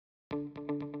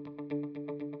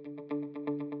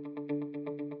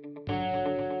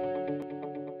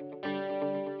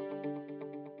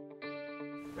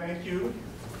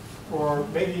for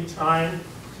making time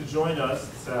to join us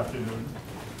this afternoon.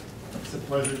 It's a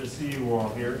pleasure to see you all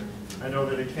here. I know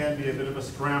that it can be a bit of a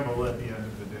scramble at the end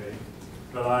of the day,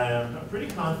 but I am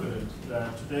pretty confident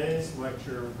that today's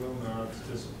lecture will not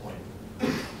disappoint.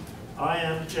 I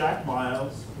am Jack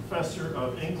Miles, professor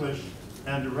of English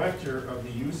and director of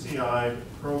the UCI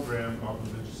Program of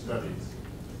Religious Studies.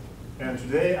 And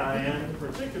today I am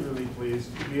particularly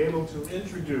pleased to be able to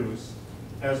introduce,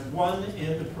 as one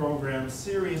in the program's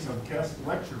series of guest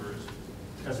lecturers,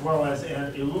 as well as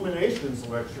an Illuminations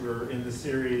lecturer in the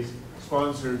series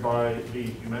sponsored by the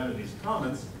Humanities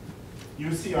Commons,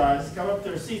 UCI's, come up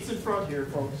their seats in front here,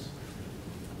 folks.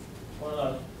 Come on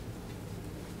up.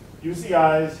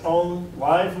 UCI's own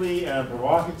lively and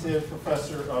provocative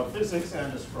professor of physics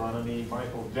and astronomy,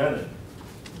 Michael Dennin.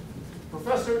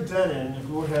 Professor Dennin,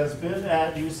 who has been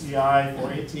at UCI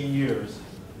for 18 years,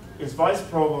 is Vice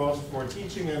Provost for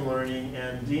Teaching and Learning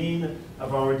and Dean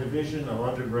of our Division of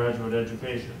Undergraduate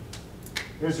Education.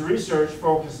 His research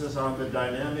focuses on the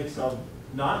dynamics of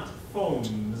not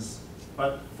foams,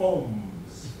 but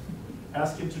foams.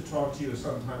 Ask him to talk to you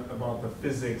sometime about the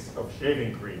physics of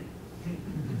shaving cream.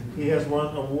 He has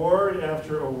won award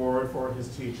after award for his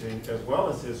teaching as well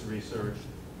as his research,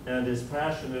 and is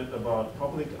passionate about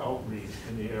public outreach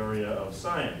in the area of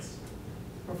science.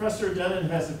 Professor Dennin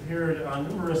has appeared on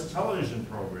numerous television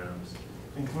programs,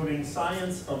 including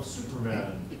Science of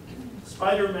Superman,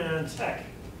 Spider-Man Tech,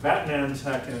 Batman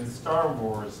Tech, and Star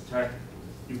Wars Tech.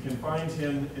 You can find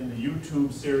him in the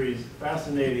YouTube series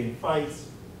Fascinating Fights,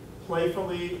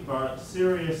 playfully but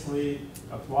seriously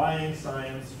applying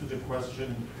science to the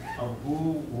question of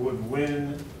who would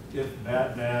win if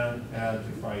Batman had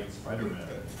to fight Spider-Man.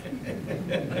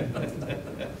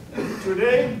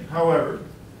 Today, however,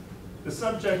 the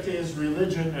subject is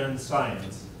religion and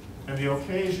science, and the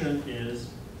occasion is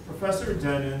Professor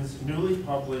Dennin's newly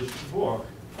published book,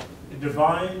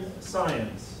 Divine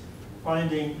Science,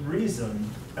 Finding Reason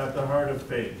at the Heart of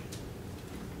Faith.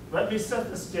 Let me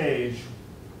set the stage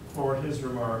for his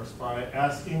remarks by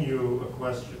asking you a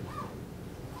question.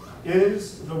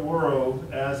 Is the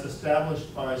world, as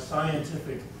established by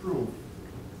scientific proof,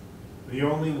 the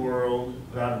only world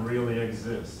that really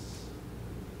exists?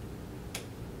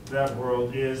 That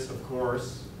world is, of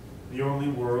course, the only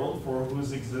world for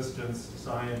whose existence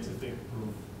scientific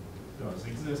proof does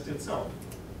exist itself.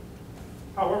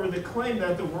 However, the claim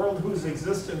that the world whose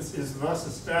existence is thus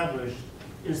established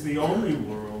is the only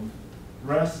world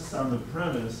rests on the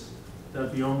premise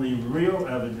that the only real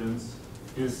evidence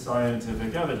is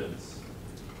scientific evidence.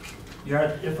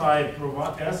 Yet, if I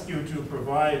ask you to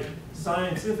provide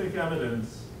scientific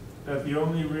evidence that the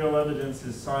only real evidence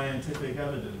is scientific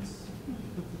evidence,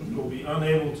 you will be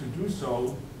unable to do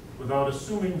so without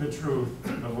assuming the truth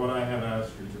of what I have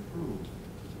asked you to prove.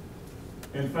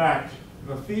 In fact,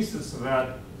 the thesis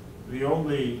that the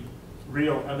only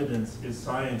real evidence is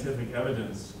scientific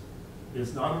evidence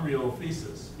is not a real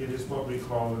thesis. It is what we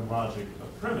call in logic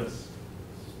a premise.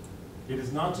 It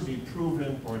is not to be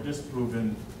proven or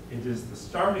disproven. It is the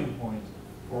starting point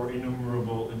for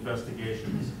innumerable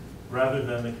investigations rather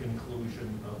than the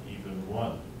conclusion of even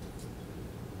one.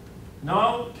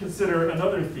 Now consider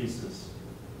another thesis,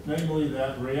 namely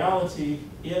that reality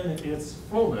in its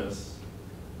fullness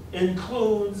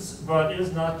includes but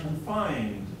is not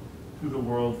confined to the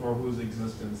world for whose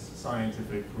existence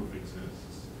scientific proof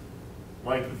exists.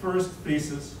 Like the first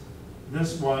thesis,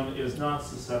 this one is not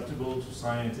susceptible to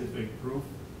scientific proof.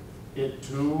 It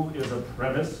too is a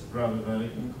premise rather than a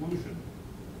conclusion.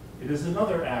 It is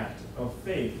another act of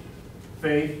faith,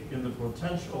 faith in the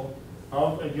potential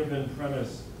of a given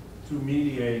premise to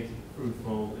mediate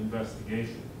fruitful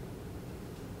investigation.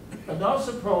 And now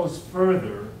suppose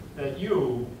further that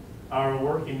you are a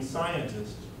working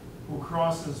scientist who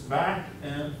crosses back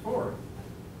and forth,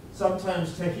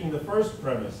 sometimes taking the first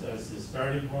premise as his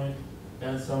starting point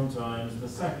and sometimes the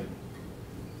second.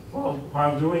 Well,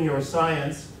 while doing your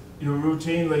science, you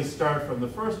routinely start from the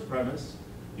first premise.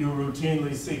 You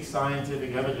routinely seek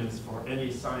scientific evidence for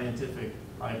any scientific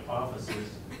hypothesis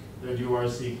that you are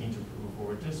seeking to prove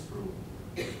or disprove.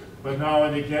 But now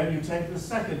and again, you take the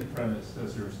second premise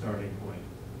as your starting point.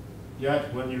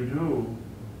 Yet when you do,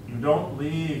 you don't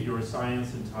leave your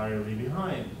science entirely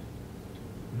behind.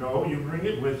 No, you bring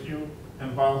it with you,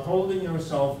 and while holding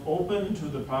yourself open to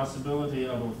the possibility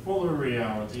of a fuller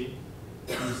reality,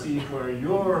 you see where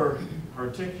your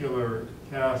particular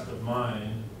cast of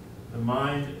mind, the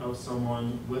mind of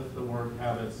someone with the work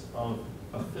habits of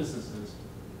a physicist,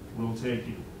 will take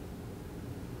you.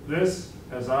 This,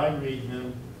 as I read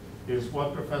him, is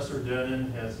what Professor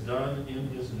Dennin has done in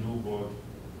his new book,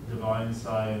 Divine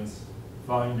Science,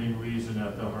 Finding Reason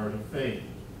at the Heart of Faith,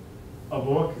 a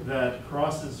book that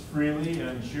crosses freely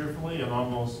and cheerfully and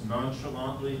almost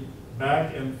nonchalantly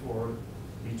back and forth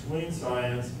between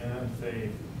science and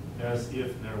faith, as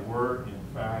if there were, in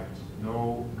fact,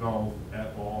 no gulf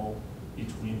at all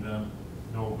between them,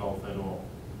 no gulf at all.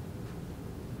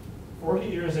 40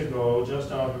 years ago,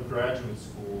 just out of graduate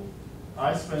school,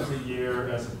 I spent a year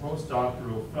as a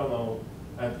postdoctoral fellow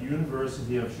at the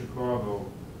University of Chicago,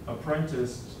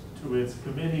 apprenticed to its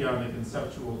Committee on the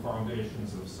Conceptual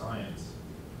Foundations of Science.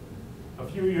 A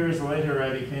few years later,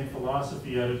 I became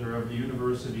philosophy editor of the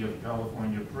University of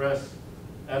California Press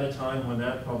at a time when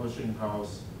that publishing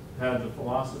house had the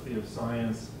philosophy of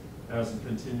science as a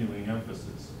continuing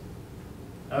emphasis.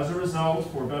 As a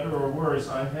result, for better or worse,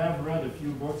 I have read a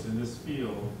few books in this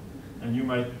field, and you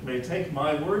may take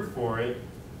my word for it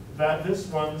that this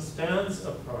one stands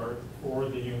apart for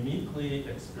the uniquely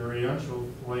experiential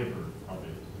flavor of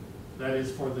it. That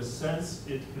is, for the sense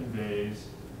it conveys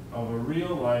of a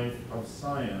real life of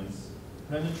science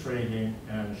penetrating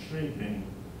and shaping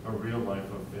a real life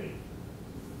of faith.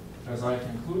 As I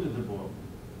concluded the book,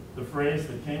 the phrase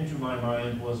that came to my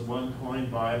mind was one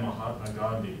coined by Mahatma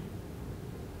Gandhi.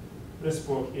 This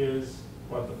book is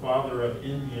what the father of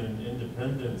Indian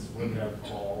independence would have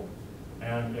called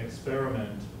an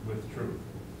experiment with truth.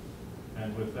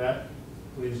 And with that,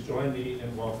 please join me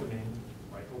in welcoming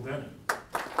Michael Dennin.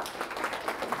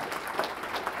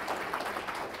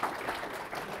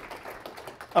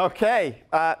 Okay,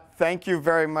 thank you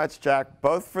very much, Jack,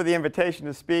 both for the invitation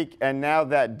to speak and now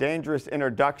that dangerous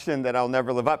introduction that I'll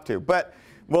never live up to, but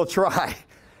we'll try.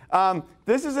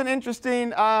 This is an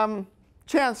interesting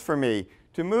chance for me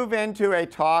to move into a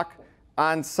talk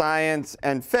on science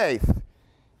and faith.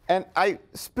 And I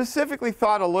specifically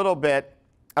thought a little bit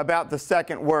about the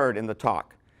second word in the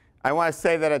talk. I want to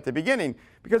say that at the beginning,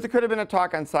 because it could have been a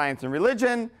talk on science and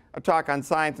religion, a talk on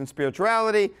science and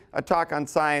spirituality, a talk on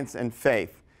science and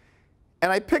faith.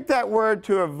 And I picked that word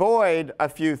to avoid a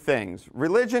few things.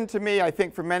 Religion, to me, I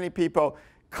think for many people,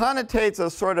 connotates a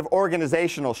sort of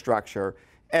organizational structure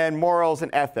and morals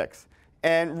and ethics.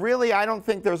 And really, I don't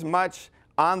think there's much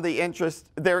on the interest.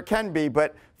 There can be,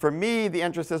 but for me, the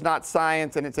interest is not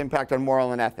science and its impact on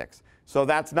moral and ethics. So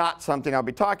that's not something I'll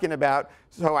be talking about,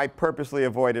 so I purposely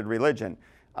avoided religion.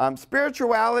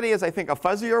 Spirituality is, I think, a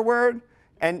fuzzier word,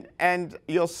 and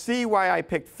you'll see why I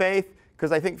picked faith,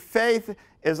 because I think faith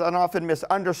is an often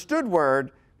misunderstood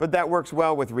word, but that works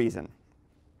well with reason.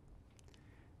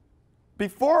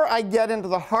 Before I get into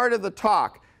the heart of the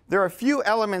talk, there are a few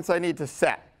elements I need to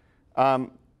set.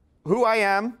 Who I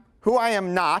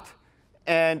am not,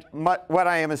 and what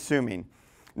I am assuming.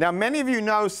 Now, many of you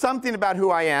know something about who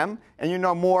I am, and you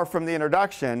know more from the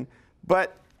introduction,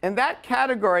 but in that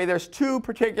category, there's two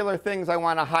particular things I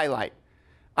want to highlight.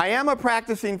 I am a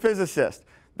practicing physicist.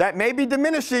 That may be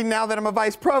diminishing now that I'm a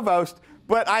vice provost,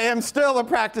 but I am still a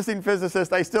practicing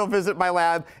physicist. I still visit my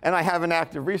lab, and I have an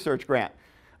active research grant.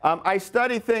 I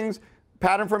study things,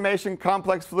 pattern formation,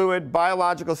 complex fluid,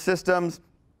 biological systems,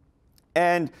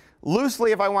 and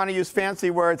loosely, if I want to use fancy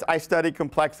words, I study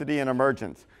complexity and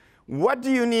emergence. What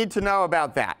do you need to know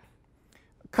about that?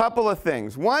 A couple of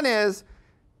things. One is,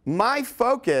 my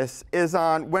focus is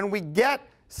on when we get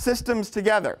systems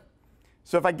together.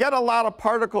 So if I get a lot of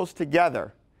particles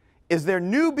together, is there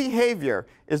new behavior?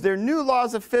 Is there new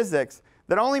laws of physics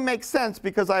that only make sense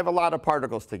because I have a lot of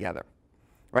particles together?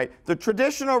 Right? The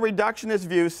traditional reductionist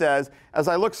view says, as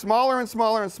I look smaller and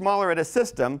smaller and smaller at a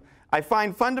system, I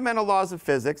find fundamental laws of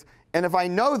physics, and if I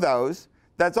know those,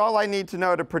 that's all I need to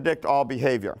know to predict all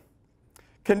behavior.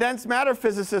 Condensed matter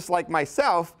physicists like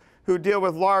myself, who deal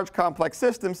with large, complex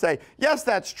systems, say, yes,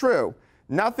 that's true.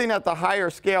 Nothing at the higher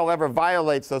scale ever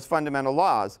violates those fundamental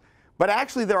laws. But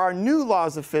actually, there are new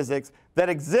laws of physics that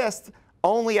exist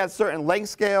only at certain length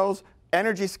scales,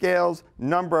 energy scales,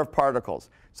 number of particles.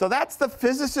 So that's the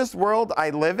physicist world I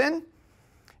live in.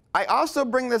 I also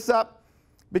bring this up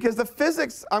because the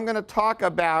physics I'm going to talk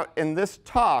about in this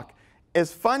talk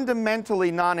is fundamentally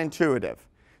non-intuitive.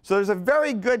 So there's a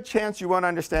very good chance you won't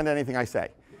understand anything I say.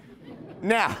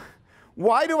 Now,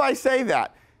 why do I say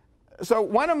that? So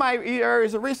one of my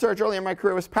areas of research early in my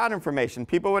career was pattern formation.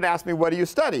 People would ask me, what do you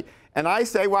study? And I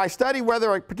say, well, I study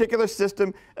whether a particular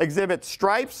system exhibits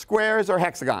stripes, squares, or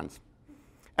hexagons.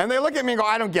 And they look at me and go,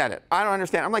 I don't get it. I don't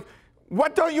understand. I'm like,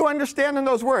 what don't you understand in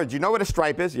those words? You know what a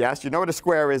stripe is? Yes. You know what a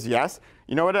square is? Yes.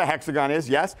 You know what a hexagon is?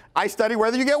 Yes. I study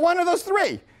whether you get one of those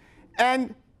three.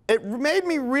 And it made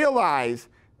me realize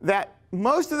that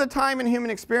most of the time in human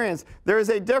experience, there is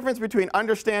a difference between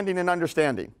understanding and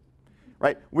understanding.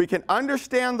 Right? We can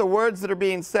understand the words that are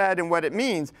being said and what it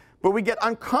means, but we get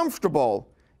uncomfortable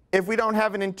if we don't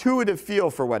have an intuitive feel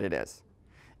for what it is.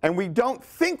 And we don't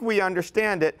think we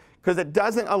understand it because it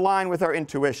doesn't align with our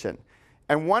intuition.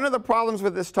 And one of the problems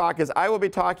with this talk is I will be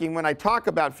talking, when I talk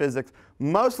about physics,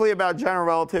 mostly about general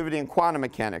relativity and quantum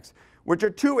mechanics, which are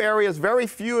two areas very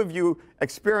few of you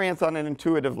experience on an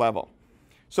intuitive level.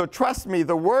 So trust me,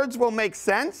 the words will make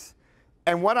sense,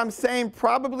 and what I'm saying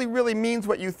probably really means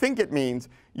what you think it means.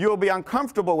 You'll be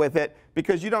uncomfortable with it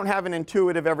because you don't have an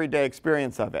intuitive everyday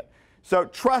experience of it. So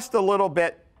trust a little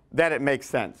bit that it makes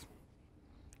sense.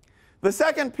 The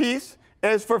second piece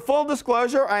is, for full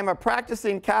disclosure, I'm a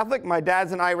practicing Catholic. My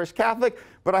dad's an Irish Catholic,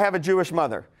 but I have a Jewish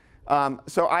mother.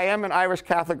 So I am an Irish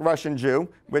Catholic Russian Jew,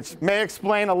 which may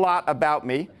explain a lot about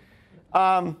me.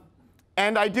 And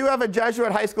I do have a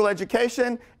Jesuit high school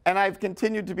education, and I've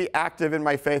continued to be active in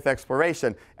my faith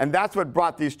exploration. And that's what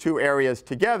brought these two areas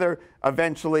together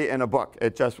eventually in a book.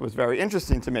 It just was very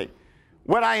interesting to me.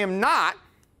 What I am not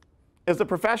is a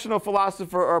professional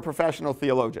philosopher or a professional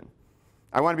theologian.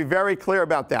 I want to be very clear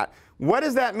about that. What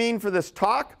does that mean for this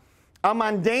talk? I'm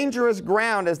on dangerous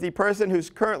ground as the person who's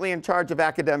currently in charge of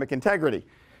academic integrity.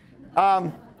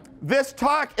 This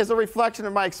talk is a reflection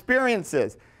of my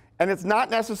experiences, and it's not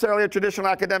necessarily a traditional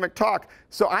academic talk,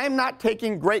 so I am not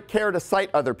taking great care to cite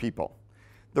other people.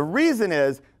 The reason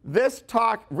is this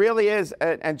talk really is,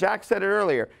 and Jack said it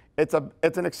earlier, it's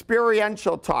an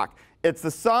experiential talk. It's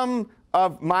the sum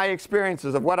of my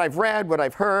experiences, of what I've read, what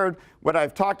I've heard, what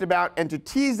I've talked about, and to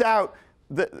tease out,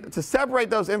 to separate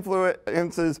those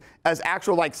influences as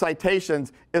actual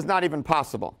citations is not even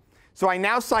possible. So I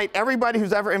now cite everybody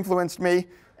who's ever influenced me,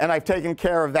 and I've taken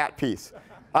care of that piece.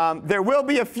 There will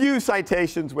be a few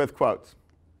citations with quotes.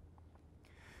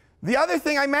 The other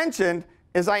thing I mentioned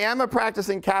is I am a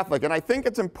practicing Catholic, and I think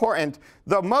it's important,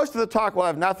 though most of the talk will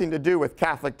have nothing to do with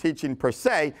Catholic teaching per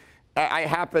se. I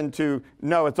happen to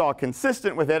know it's all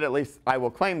consistent with it, at least I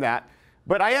will claim that.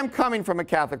 But I am coming from a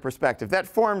Catholic perspective. That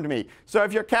formed me. So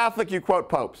if you're Catholic, you quote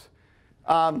popes.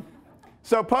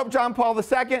 So Pope John Paul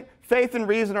II, faith and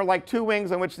reason are like two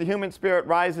wings on which the human spirit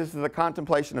rises to the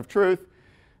contemplation of truth.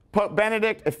 Pope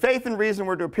Benedict, if faith and reason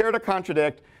were to appear to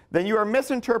contradict, then you are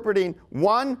misinterpreting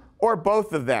one or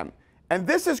both of them. And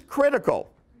this is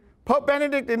critical. Pope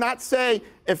Benedict did not say,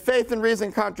 if faith and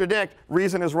reason contradict,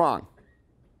 reason is wrong.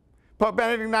 Pope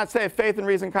Benedict did not say, if faith and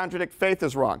reason contradict, faith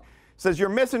is wrong. He says you're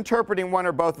misinterpreting one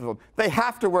or both of them. They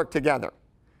have to work together.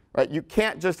 Right? You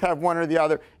can't just have one or the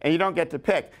other, and you don't get to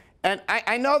pick. And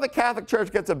I know the Catholic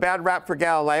Church gets a bad rap for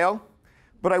Galileo,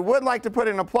 but I would like to put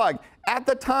in a plug. At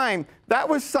the time, that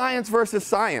was science versus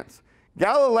science.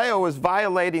 Galileo was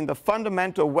violating the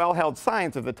fundamental well-held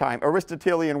science of the time,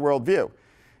 Aristotelian worldview.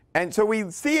 And so we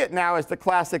see it now as the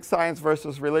classic science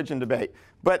versus religion debate.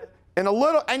 But in a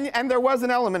little, and there was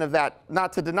an element of that,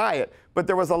 not to deny it, but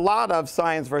there was a lot of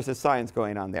science versus science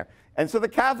going on there. And so the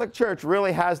Catholic Church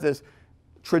really has this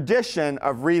tradition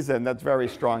of reason that's very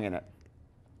strong in it.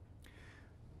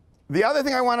 The other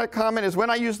thing I want to comment is when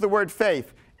I use the word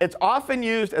faith, it's often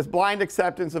used as blind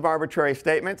acceptance of arbitrary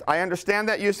statements. I understand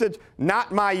that usage,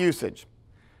 not my usage.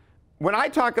 When I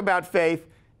talk about faith,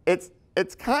 it's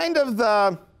kind of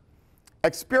the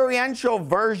experiential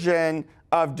version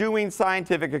of doing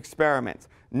scientific experiments.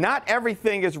 Not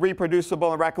everything is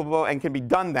reproducible and replicable and can be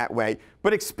done that way,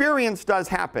 but experience does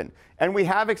happen. And we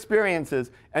have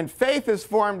experiences, and faith is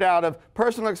formed out of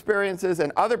personal experiences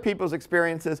and other people's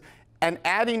experiences, and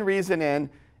adding reason in.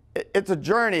 It's a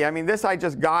journey. I mean, this I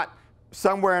just got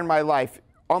somewhere in my life.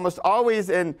 Almost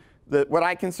always in what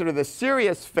I consider the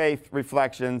serious faith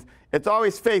reflections, it's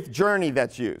always faith journey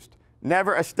that's used,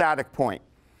 never a static point.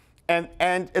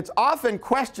 And it's often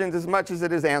questions as much as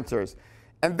it is answers.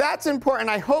 And that's important.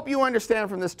 I hope you understand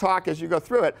from this talk as you go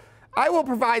through it. I will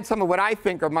provide some of what I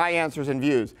think are my answers and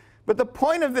views. But the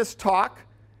point of this talk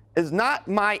is not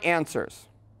my answers.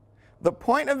 The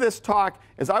point of this talk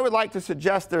is I would like to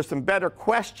suggest there's some better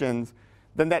questions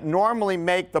than that normally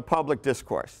make the public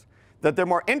discourse. That they're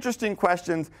more interesting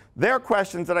questions. They're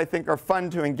questions that I think are fun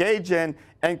to engage in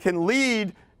and can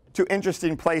lead to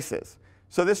interesting places.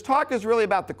 So this talk is really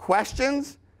about the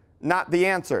questions, not the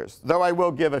answers, though I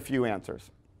will give a few answers.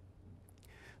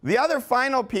 The other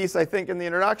final piece, I think, in the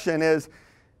introduction is,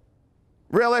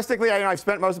 realistically, I've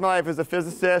spent most of my life as a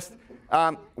physicist.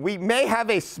 We may have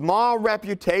a small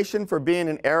reputation for being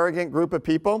an arrogant group of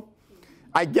people.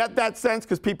 I get that sense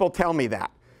because people tell me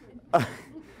that.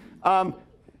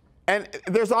 And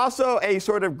there's also a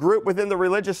sort of group within the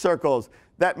religious circles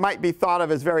that might be thought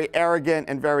of as very arrogant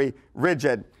and very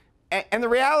rigid. And the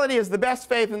reality is the best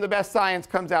faith and the best science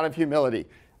comes out of humility.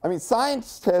 I mean,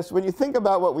 scientists, when you think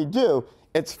about what we do,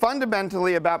 it's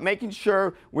fundamentally about making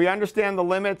sure we understand the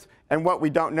limits and what we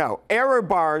don't know. Error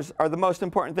bars are the most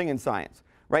important thing in science,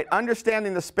 right?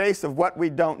 Understanding the space of what we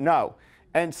don't know.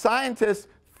 And scientists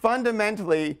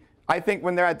fundamentally, I think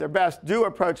when they're at their best, do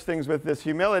approach things with this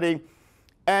humility.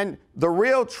 And the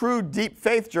real, true, deep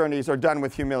faith journeys are done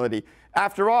with humility.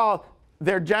 After all,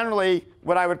 they're generally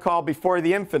what I would call before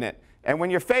the infinite. And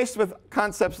when you're faced with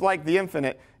concepts like the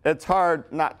infinite, it's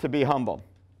hard not to be humble.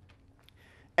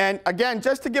 And again,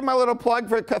 just to give my little plug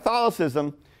for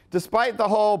Catholicism, despite the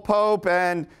whole Pope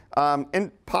and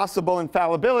impossible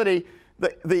infallibility,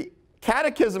 the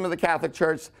Catechism of the Catholic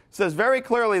Church says very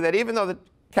clearly that even though the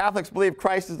Catholics believe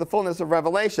Christ is the fullness of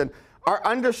revelation, our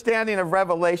understanding of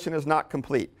revelation is not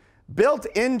complete. Built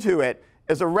into it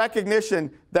is a recognition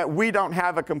that we don't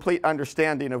have a complete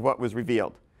understanding of what was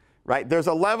revealed. Right? There's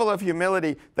a level of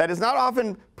humility that is not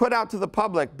often put out to the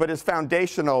public, but is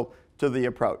foundational to the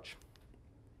approach.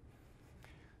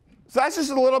 So that's just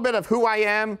a little bit of who I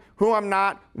am, who I'm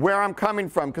not, where I'm coming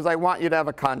from, because I want you to have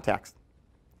a context.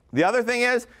 The other thing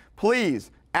is,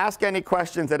 please ask any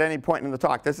questions at any point in the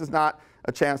talk. This is not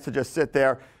a chance to just sit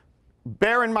there.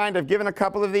 Bear in mind, I've given a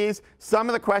couple of these. Some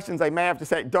of the questions I may have to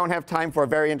say, don't have time for a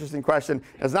very interesting question.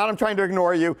 It's not I'm trying to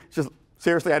ignore you. It's just,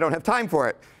 seriously, I don't have time for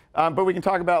it. But we can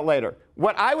talk about it later.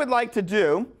 What I would like to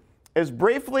do is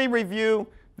briefly review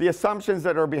the assumptions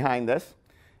that are behind this,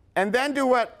 and then do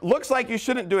what looks like you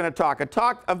shouldn't do in a talk. A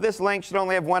talk of this length should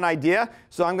only have one idea,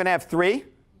 so I'm going to have three.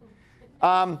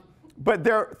 But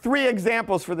there are three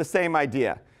examples for the same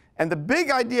idea. And the big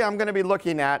idea I'm going to be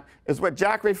looking at is what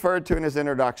Jack referred to in his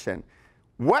introduction.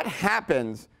 What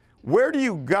happens, where do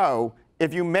you go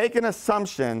if you make an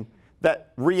assumption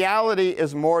that reality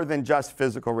is more than just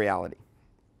physical reality?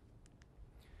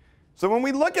 So when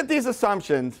we look at these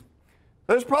assumptions,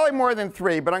 there's probably more than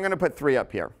three, but I'm going to put three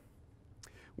up here.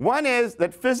 One is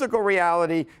that physical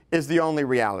reality is the only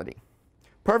reality.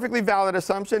 Perfectly valid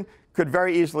assumption, could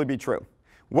very easily be true.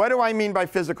 What do I mean by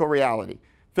physical reality?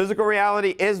 Physical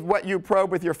reality is what you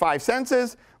probe with your five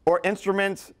senses or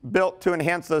instruments built to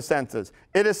enhance those senses.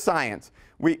 It is science.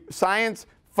 Science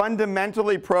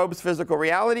fundamentally probes physical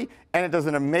reality, and it does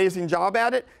an amazing job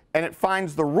at it, and it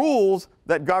finds the rules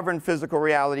that govern physical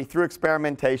reality through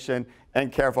experimentation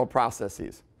and careful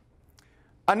processes.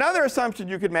 Another assumption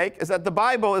you could make is that the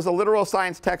Bible is a literal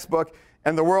science textbook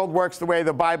and the world works the way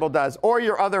the Bible does, or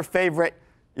your other favorite,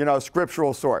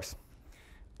 scriptural source.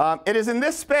 It is in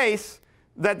this space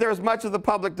that there's much of the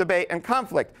public debate and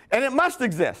conflict, and it must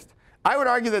exist. I would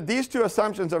argue that these two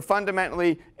assumptions are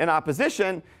fundamentally in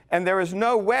opposition, and there is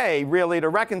no way really to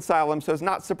reconcile them, so it's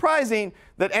not surprising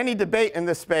that any debate in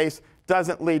this space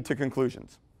doesn't lead to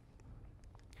conclusions.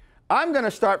 I'm going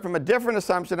to start from a different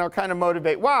assumption. I'll kind of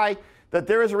motivate why, that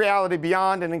there is a reality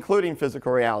beyond and including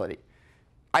physical reality.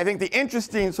 I think the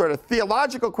interesting sort of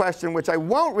theological question, which I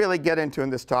won't really get into in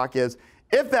this talk, is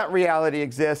if that reality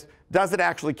exists, does it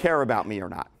actually care about me or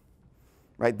not?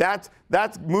 Right? That's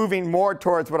moving more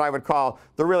towards what I would call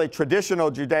the really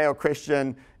traditional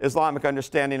Judeo-Christian Islamic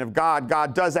understanding of God.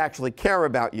 God does actually care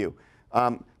about you.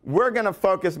 We're going to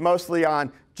focus mostly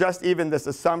on just even this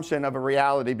assumption of a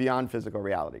reality beyond physical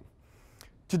reality.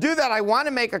 To do that, I want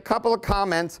to make a couple of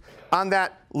comments on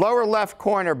that lower left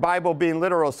corner, Bible being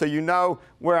literal, so you know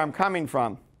where I'm coming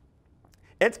from.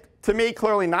 It's, to me,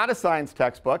 clearly not a science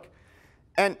textbook.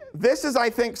 And this is, I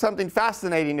think, something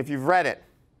fascinating if you've read it.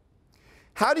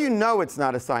 How do you know it's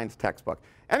not a science textbook?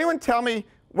 Anyone tell me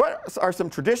what are some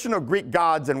traditional Greek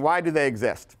gods and why do they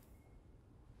exist?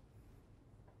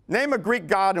 Name a Greek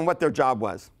god and what their job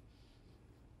was.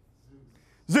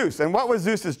 Zeus. And what was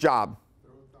Zeus's job?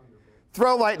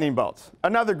 Throw lightning bolts.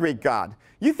 Another Greek god.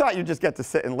 You thought you'd just get to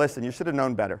sit and listen. You should have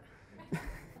known better.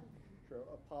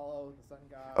 Apollo, the sun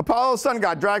god. Apollo, the sun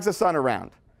god, drags the sun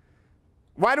around.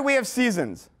 Why do we have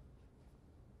seasons?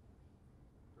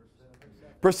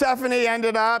 Persephone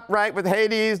ended up, right, with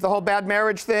Hades, the whole bad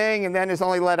marriage thing, and then is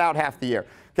only let out half the year.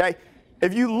 Okay?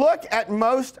 If you look at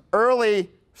most early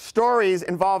stories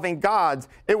involving gods,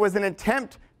 it was an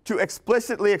attempt to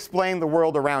explicitly explain the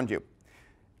world around you.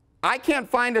 I can't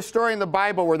find a story in the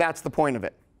Bible where that's the point of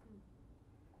it.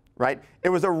 Right? It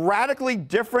was a radically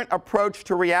different approach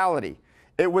to reality.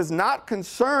 It was not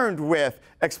concerned with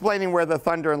explaining where the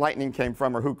thunder and lightning came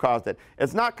from or who caused it.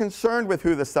 It's not concerned with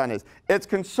who the sun is. It's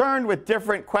concerned with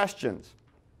different questions.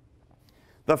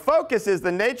 The focus is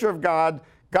the nature of God,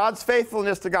 God's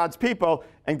faithfulness to God's people,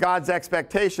 and God's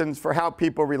expectations for how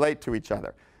people relate to each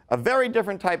other. A very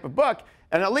different type of book,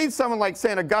 and it leads someone like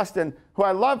St. Augustine, who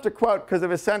I love to quote because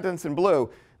of his sentence in blue.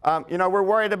 We're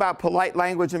worried about polite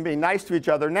language and being nice to each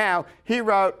other now. He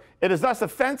wrote, "It is thus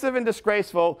offensive and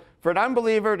disgraceful for an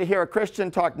unbeliever to hear a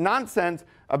Christian talk nonsense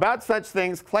about such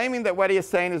things, claiming that what he is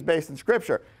saying is based in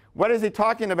Scripture." What is he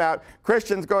talking about?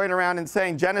 Christians going around and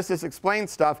saying Genesis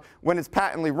explains stuff when it's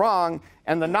patently wrong,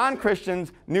 and the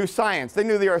non-Christians knew science. They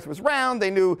knew the earth was round,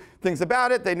 they knew things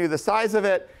about it, they knew the size of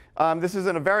it. This is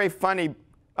in a very funny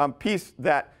piece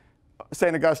that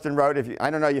St. Augustine wrote. I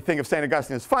don't know, you think of St.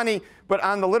 Augustine as funny, but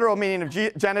on the literal meaning of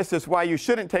Genesis, why you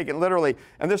shouldn't take it literally.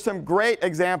 And there's some great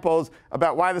examples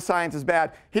about why the science is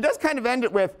bad. He does kind of end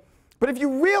it with, but if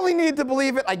you really need to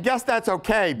believe it, I guess that's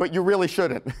okay, but you really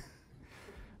shouldn't.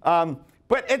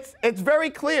 But it's very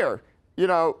clear,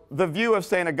 the view of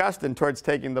St. Augustine towards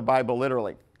taking the Bible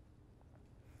literally.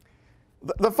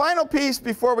 The final piece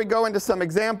before we go into some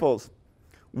examples,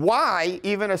 why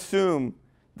even assume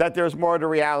that there's more to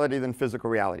reality than physical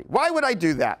reality? Why would I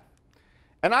do that?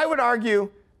 And I would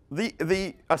argue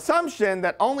the assumption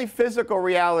that only physical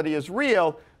reality is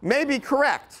real may be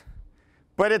correct,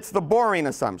 but it's the boring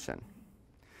assumption.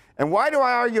 And why do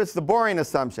I argue it's the boring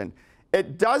assumption?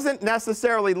 It doesn't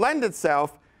necessarily lend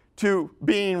itself to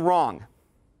being wrong.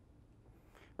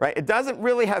 Right? It doesn't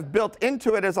really have built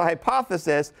into it as a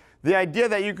hypothesis the idea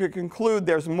that you could conclude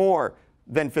there's more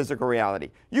than physical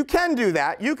reality. You can do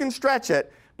that. You can stretch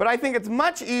it. But I think it's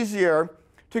much easier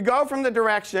to go from the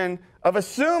direction of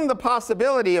assume the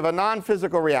possibility of a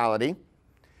non-physical reality.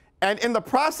 And in the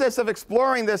process of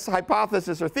exploring this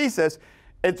hypothesis or thesis,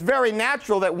 it's very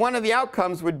natural that one of the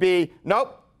outcomes would be,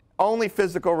 nope, only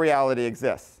physical reality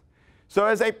exists. So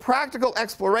as a practical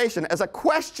exploration, as a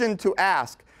question to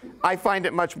ask, I find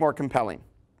it much more compelling.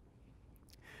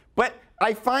 But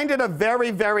I find it a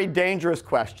very, very dangerous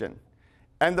question.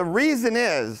 And the reason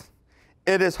is,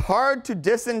 it is hard to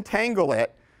disentangle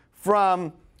it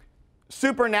from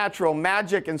supernatural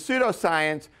magic and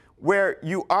pseudoscience, where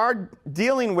you are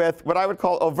dealing with what I would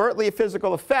call overtly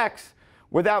physical effects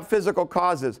without physical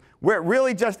causes, where it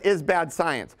really just is bad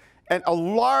science. And a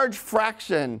large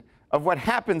fraction of what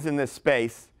happens in this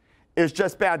space is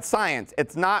just bad science.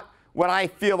 It's not what I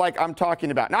feel like I'm talking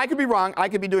about. Now, I could be wrong. I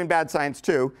could be doing bad science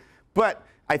too. But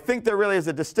I think there really is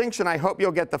a distinction. I hope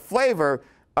you'll get the flavor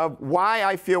of why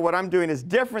I feel what I'm doing is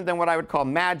different than what I would call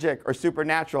magic or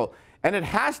supernatural. And it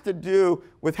has to do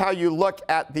with how you look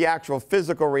at the actual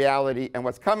physical reality and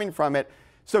what's coming from it.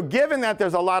 So given that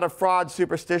there's a lot of fraud,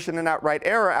 superstition, and outright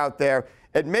error out there,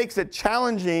 it makes it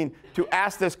challenging to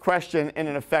ask this question in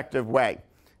an effective way.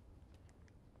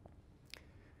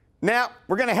 Now,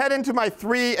 we're going to head into my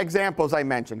 3 examples I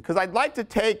mentioned, because I'd like to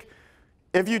take,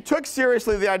 if you took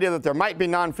seriously the idea that there might be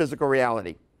non-physical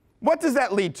reality, what does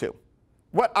that lead to?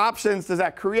 What options does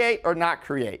that create or not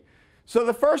create? So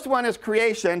the first one is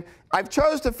creation. I've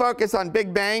chose to focus on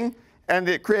Big Bang and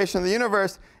the creation of the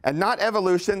universe, and not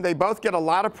evolution. They both get a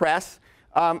lot of press.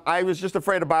 I was just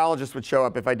afraid a biologist would show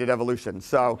up if I did evolution.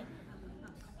 So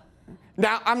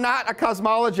now, I'm not a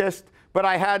cosmologist, but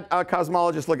I had a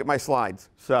cosmologist look at my slides.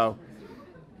 So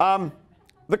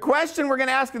the question we're going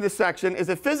to ask in this section is,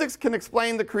 if physics can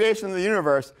explain the creation of the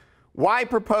universe, why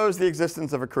propose the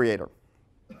existence of a creator?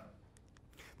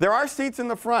 There are seats in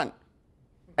the front,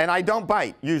 and I don't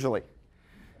bite, usually.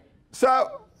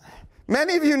 So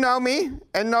many of you know me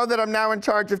and know that I'm now in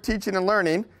charge of teaching and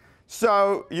learning.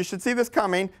 So you should see this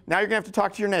coming. Now you're going to have to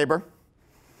talk to your neighbor.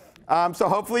 So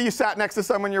hopefully you sat next to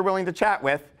someone you're willing to chat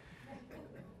with.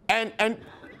 And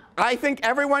I think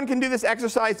everyone can do this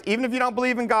exercise, even if you don't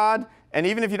believe in God, and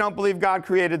even if you don't believe God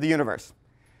created the universe.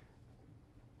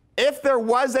 If there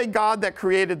was a God that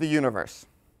created the universe,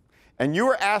 and you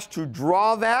were asked to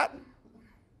draw that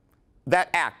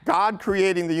act, God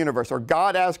creating the universe, or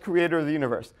God as creator of the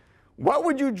universe, what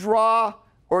would you draw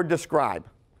or describe?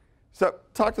 So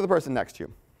talk to the person next to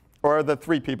you, or the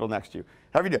 3 people next to you.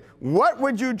 However you do. What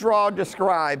would you draw or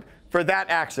describe for that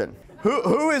action?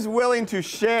 Who is willing to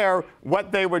share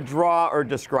what they would draw or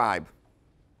describe?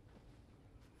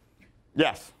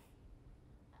 Yes?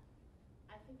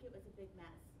 I think it was a big mess.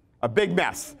 A big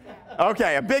mess.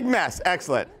 OK, a big mess.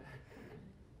 Excellent.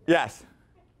 Yes?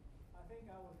 I think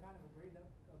I would kind of agree with that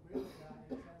in the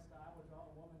sense that I would draw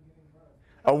a woman giving birth.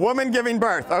 A woman giving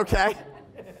birth. OK.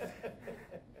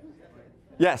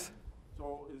 Yes?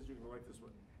 So you can write this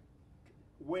one.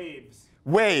 Waves.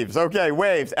 Waves. OK,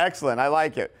 waves. Excellent. I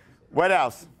like it. What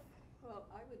else? Well,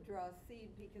 I would draw a seed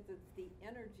because it's the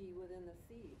energy within the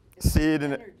seed. Seed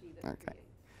and energy that okay. creates.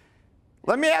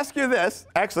 Let me ask you this.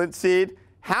 Excellent, seed.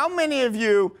 How many of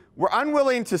you were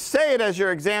unwilling to say it as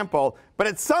your example, but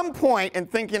at some point in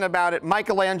thinking about it,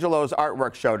 Michelangelo's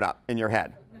artwork showed up in your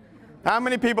head? How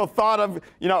many people thought of,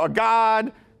 a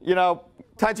god,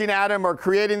 touching atom or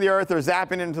creating the earth or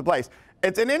zapping it into place.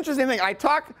 It's an interesting thing. I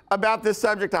talk about this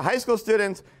subject to high school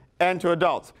students and to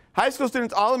adults. High school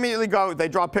students all immediately go, they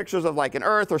draw pictures of like an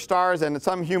earth or stars and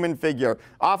some human figure,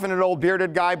 often an old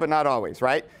bearded guy, but not always,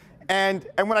 right? And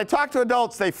when I talk to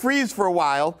adults, they freeze for a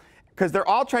while because they're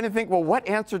all trying to think, well, what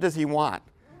answer does he want,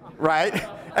 right?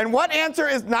 And what answer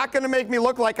is not going to make me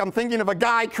look like I'm thinking of a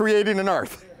guy creating an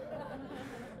earth?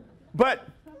 But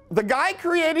the guy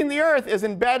creating the earth is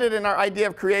embedded in our idea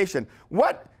of creation.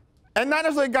 And not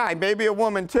necessarily a guy, maybe a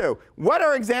woman too. What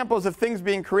are examples of things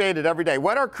being created every day?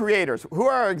 What are creators? Who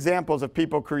are examples of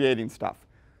people creating stuff?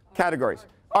 Categories.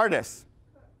 Artists,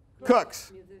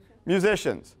 cooks,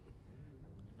 musicians,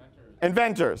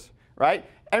 inventors, right?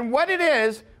 And what it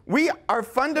is, we are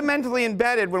fundamentally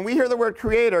embedded, when we hear the word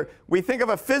creator, we think of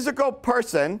a physical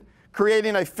person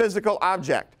creating a physical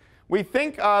object. We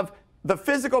think of the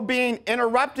physical being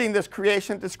interrupting this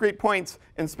creation at discrete points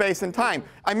in space and time.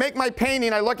 I make my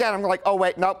painting, I look at it, I'm like, oh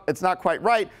wait, nope, it's not quite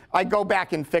right. I go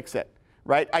back and fix it,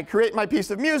 right? I create my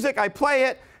piece of music, I play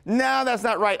it, no, that's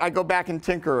not right. I go back and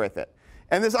tinker with it.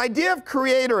 And this idea of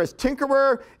creator as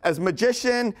tinkerer, as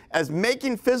magician, as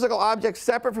making physical objects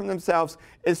separate from themselves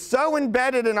is so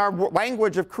embedded in our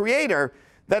language of creator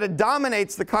that it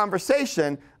dominates the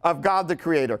conversation of God the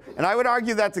Creator. And I would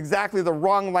argue that's exactly the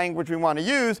wrong language we want to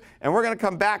use, and we're going to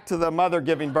come back to the mother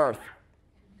giving birth.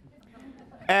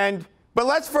 But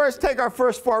let's first take our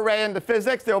first foray into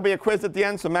physics. There will be a quiz at the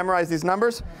end, so memorize these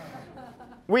numbers.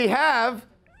 We have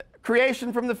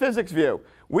creation from the physics view.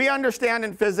 We understand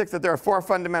in physics that there are 4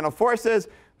 fundamental forces.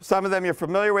 Some of them you're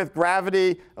familiar with: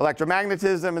 gravity,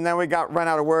 electromagnetism, and then we got run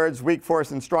out of words, weak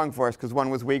force and strong force, because one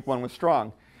was weak, one was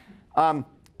strong.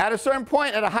 At a certain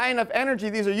point, at a high enough energy,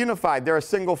 these are unified. They're a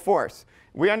single force.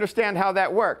 We understand how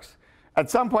that works. At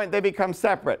some point, they become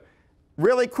separate.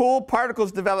 Really cool,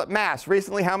 particles develop mass.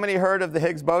 Recently, how many heard of the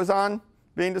Higgs boson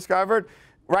being discovered?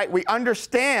 Right, we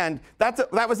understand,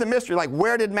 that was a mystery. Like,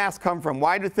 where did mass come from?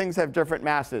 Why do things have different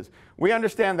masses? We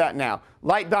understand that now.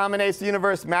 Light dominates the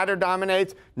universe, matter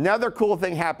dominates. Another cool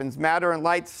thing happens, matter and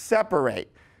light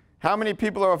separate. How many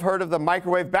people have heard of the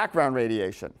microwave background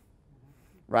radiation?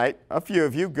 Right? A few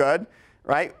of you, good.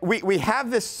 Right? We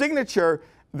have this signature,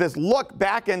 this look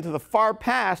back into the far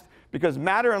past, because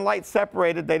matter and light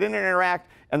separated, they didn't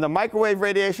interact, and the microwave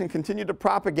radiation continued to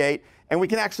propagate, and we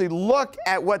can actually look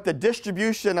at what the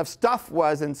distribution of stuff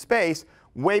was in space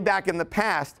way back in the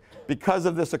past because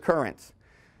of this occurrence.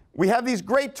 We have these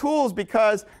great tools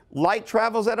because light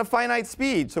travels at a finite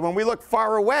speed, so when we look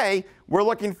far away, we're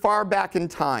looking far back in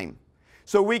time.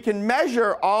 So we can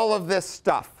measure all of this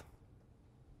stuff.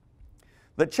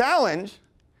 The challenge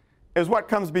is what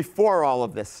comes before all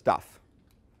of this stuff,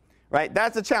 right?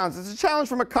 That's a challenge. It's a challenge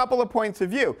from a couple of points of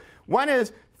view. One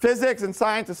is physics and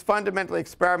science is fundamentally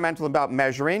experimental about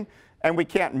measuring, and we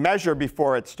can't measure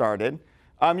before it started.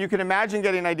 You can imagine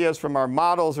getting ideas from our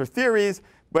models or theories,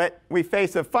 but we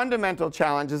face a fundamental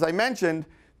challenge. As I mentioned,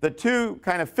 the 2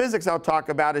 kind of physics I'll talk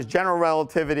about is general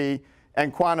relativity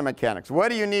and quantum mechanics. What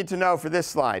do you need to know for this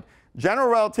slide? General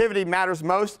relativity matters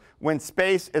most when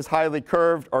space is highly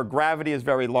curved or gravity is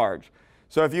very large.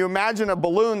 So if you imagine a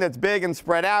balloon that's big and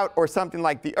spread out, or something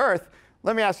like the Earth,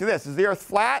 let me ask you this. Is the Earth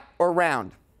flat or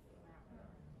round?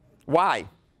 Why?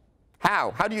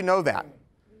 How? How do you know that?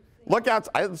 Look out.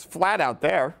 It's flat out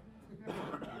there.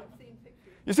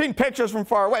 You've seen pictures from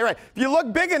far away, right? If you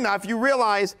look big enough, you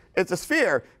realize it's a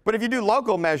sphere. But if you do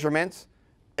local measurements,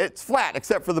 it's flat,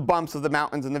 except for the bumps of the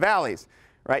mountains and the valleys.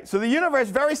 Right? So the universe,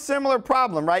 very similar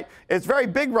problem, right? It's very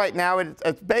big right now.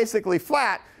 It's basically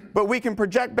flat, but we can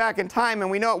project back in time, and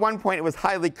we know at one point it was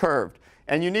highly curved.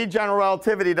 And you need general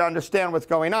relativity to understand what's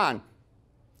going on.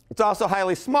 It's also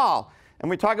highly small.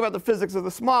 And we talk about the physics of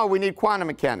the small, we need quantum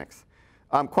mechanics.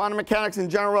 Quantum mechanics and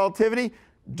general relativity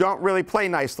don't really play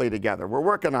nicely together. We're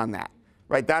working on that.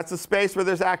 Right? That's a space where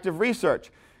there's active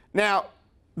research. Now,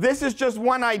 this is just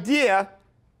one idea,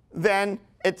 then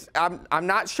I'm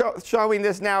not showing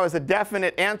this now as a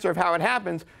definite answer of how it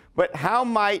happens, but how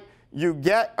might you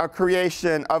get a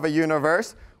creation of a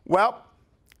universe? Well,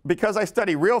 because I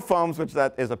study real foams, which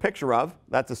that is a picture of,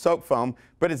 that's a soap foam,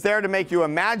 but it's there to make you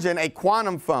imagine a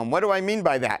quantum foam. What do I mean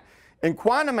by that? In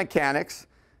quantum mechanics,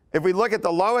 if we look at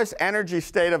the lowest energy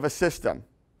state of a system,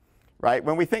 right?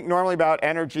 When we think normally about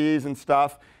energies and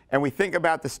stuff, and we think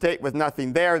about the state with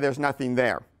nothing there, there's nothing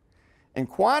there. In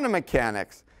quantum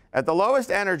mechanics, at the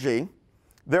lowest energy,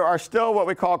 there are still what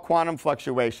we call quantum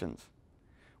fluctuations,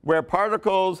 where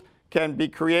particles can be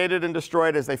created and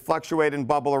destroyed as they fluctuate and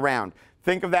bubble around.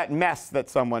 Think of that mess that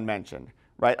someone mentioned,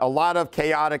 right? A lot of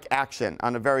chaotic action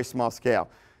on a very small scale.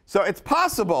 So it's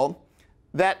possible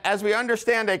that as we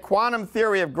understand a quantum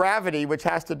theory of gravity, which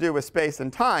has to do with space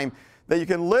and time, that you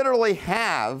can literally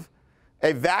have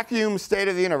a vacuum state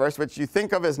of the universe, which you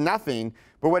think of as nothing,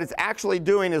 but what it's actually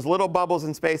doing is little bubbles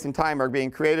in space and time are being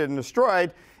created and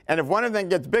destroyed, and if one of them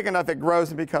gets big enough, it grows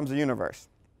and becomes a universe.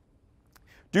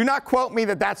 Do not quote me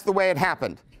that that's the way it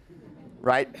happened,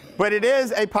 right? But it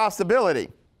is a possibility.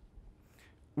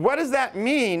 What does that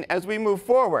mean as we move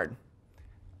forward?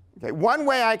 Okay, one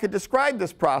way I could describe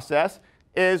this process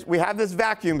is we have this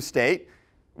vacuum state,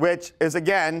 which is,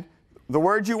 again, the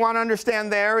word you want to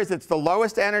understand there is it's the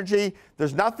lowest energy.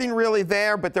 There's nothing really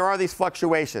there, but there are these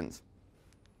fluctuations.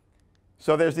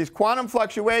 So there's these quantum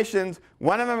fluctuations.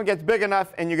 One of them gets big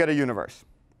enough, and you get a universe.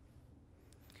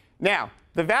 Now,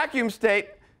 the vacuum state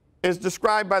is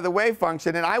described by the wave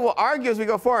function, and I will argue as we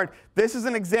go forward, this is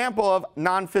an example of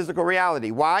non-physical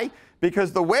reality. Why?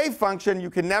 Because the wave function you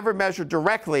can never measure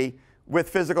directly with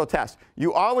physical tests.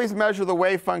 You always measure the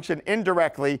wave function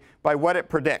indirectly by what it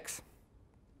predicts.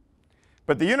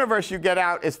 But the universe you get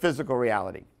out is physical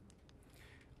reality.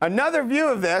 Another view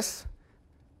of this,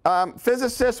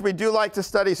 physicists, we do like to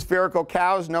study spherical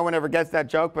cows. No one ever gets that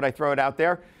joke, but I throw it out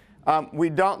there. We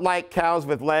don't like cows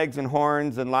with legs and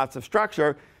horns and lots of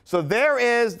structure. So there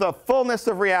is the fullness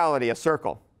of reality, a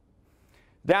circle.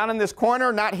 Down in this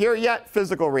corner, not here yet,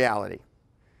 physical reality.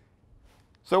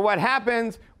 So what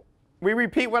happens, we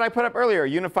repeat what I put up earlier.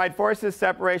 Unified forces,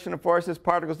 separation of forces,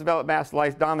 particles develop mass,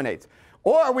 light dominates.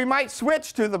 Or we might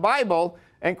switch to the Bible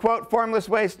and quote, formless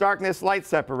waste, darkness, light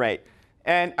separate.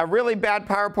 And a really bad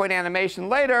PowerPoint animation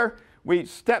later, we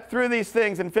step through these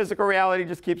things and physical reality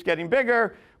just keeps getting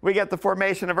bigger. We get the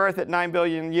formation of Earth at 9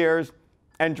 billion years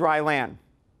and dry land.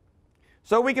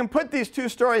 So we can put these two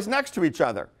stories next to each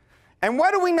other. And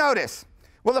what do we notice?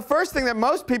 Well, the first thing that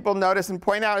most people notice and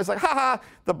point out is like, haha,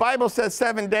 the Bible says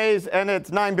 7 days and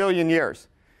it's 9 billion years.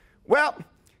 Well,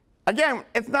 again,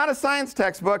 it's not a science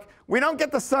textbook. We don't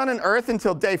get the sun and earth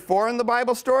until day 4 in the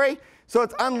Bible story. So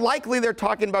it's unlikely they're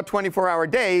talking about 24-hour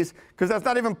days, because that's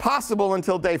not even possible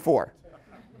until day 4,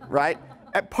 right?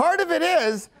 And part of it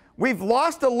is we've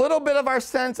lost a little bit of our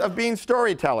sense of being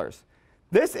storytellers.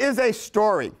 This is a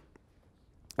story.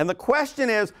 And the question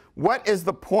is, what is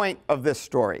the point of this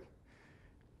story?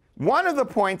 One of the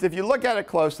points, if you look at it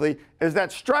closely, is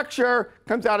that structure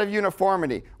comes out of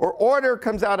uniformity, or order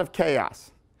comes out of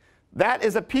chaos. That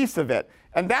is a piece of it.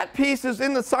 And that piece is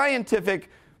in the scientific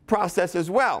process as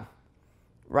well,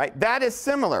 right? That is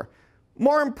similar.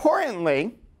 More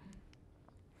importantly,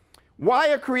 why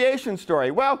a creation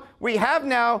story? Well, we have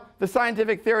now the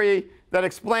scientific theory that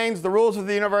explains the rules of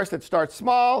the universe. It starts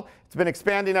small. It's been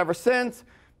expanding ever since.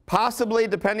 Possibly,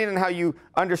 depending on how you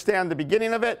understand the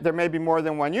beginning of it, there may be more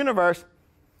than one universe.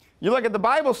 You look at the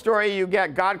Bible story, you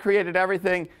get God created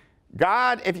everything.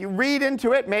 God, if you read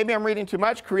into it, maybe I'm reading too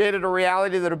much, created a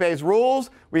reality that obeys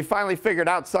rules. We finally figured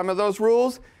out some of those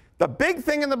rules. The big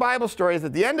thing in the Bible story is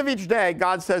at the end of each day,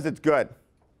 God says it's good.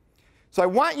 So I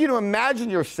want you to imagine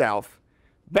yourself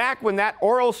back when that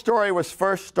oral story was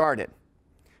first started,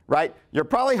 right? You're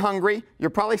probably hungry. You're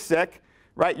probably sick,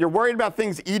 right? You're worried about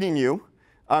things eating you.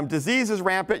 Disease is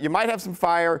rampant. You might have some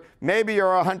fire. Maybe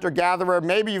you're a hunter-gatherer.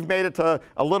 Maybe you've made it to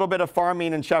a little bit of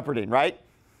farming and shepherding, right?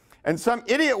 And some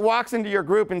idiot walks into your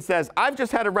group and says, I've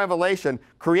just had a revelation.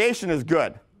 Creation is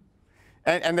good.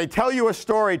 And they tell you a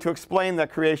story to explain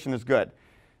that creation is good.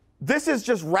 This is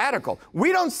just radical.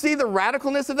 We don't see the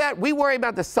radicalness of that. We worry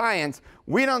about the science.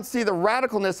 We don't see the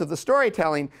radicalness of the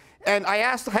storytelling. And I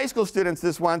asked high school students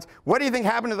this once, what do you think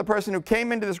happened to the person who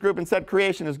came into this group and said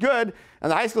creation is good?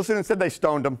 And the high school students said they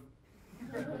stoned him.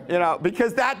 You know,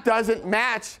 because that doesn't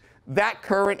match that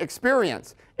current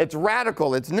experience. It's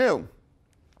radical. It's new.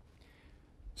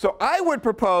 So I would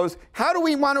propose, how do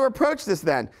we want to approach this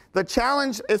then? The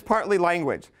challenge is partly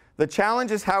language. The challenge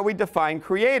is how we define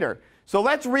creator. So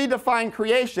let's redefine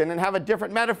creation and have a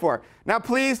different metaphor. Now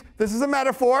please, this is a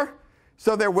metaphor,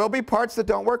 so there will be parts that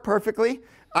don't work perfectly.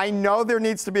 I know there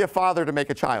needs to be a father to make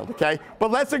a child, okay?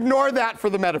 But let's ignore that for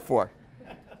the metaphor.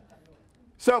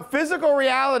 So physical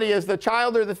reality is the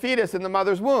child or the fetus in the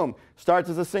mother's womb. Starts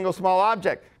as a single small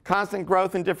object, constant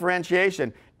growth and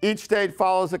differentiation. Each stage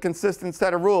follows a consistent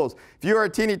set of rules. If you are a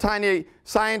teeny tiny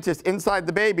scientist inside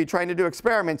the baby trying to do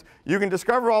experiments, you can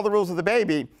discover all the rules of the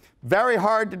baby. Very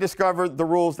hard to discover the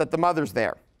rules that the mother's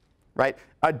there, right?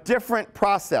 A different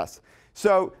process.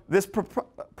 So this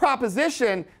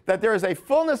proposition that there is a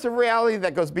fullness of reality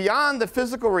that goes beyond the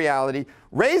physical reality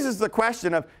raises the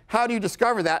question of how do you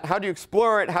discover that, how do you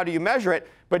explore it, how do you measure it,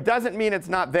 but doesn't mean it's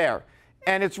not there.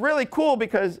 And it's really cool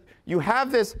because you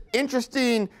have this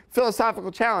interesting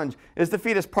philosophical challenge. Is the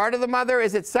fetus part of the mother?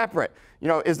 Is it separate? You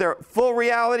know, is there full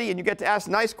reality? And you get to ask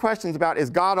nice questions about, is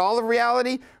God all of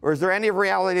reality? Or is there any of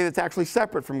reality that's actually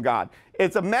separate from God?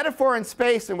 It's a metaphor in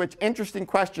space in which interesting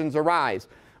questions arise.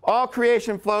 All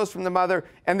creation flows from the mother,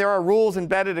 and there are rules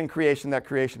embedded in creation that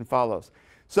creation follows.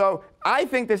 So I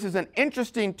think this is an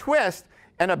interesting twist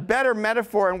and a better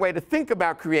metaphor and way to think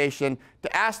about creation,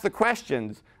 to ask the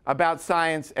questions about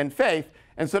science and faith.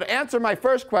 And so to answer my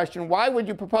first question, why would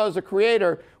you propose a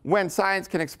creator when science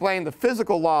can explain the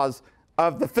physical laws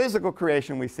of the physical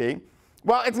creation we see?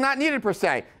 Well, it's not needed per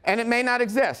se, and it may not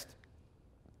exist.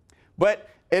 But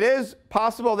it is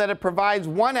possible that it provides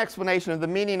one explanation of the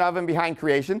meaning of and behind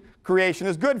creation. Creation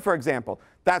is good, for example.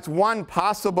 That's one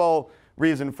possible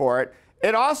reason for it.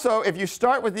 It also, if you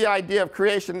start with the idea of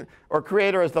creation or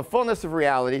creator as the fullness of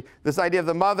reality, this idea of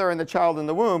the mother and the child in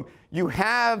the womb, you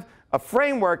have a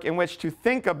framework in which to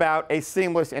think about a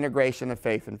seamless integration of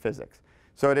faith and physics.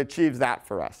 So it achieves that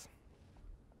for us.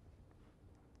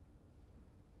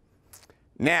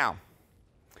 Now,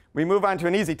 we move on to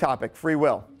an easy topic, free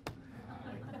will.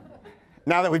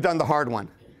 Now that we've done the hard one.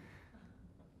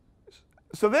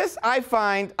 So this, I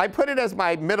put it as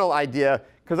my middle idea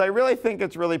because I really think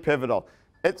it's really pivotal.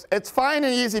 It's fine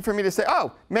and easy for me to say,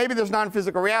 oh, maybe there's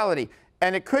non-physical reality.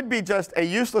 And it could be just a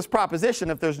useless proposition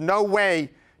if there's no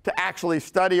way to actually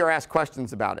study or ask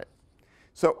questions about it.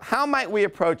 So how might we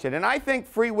approach it? And I think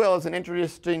free will is an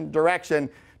interesting direction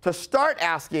to start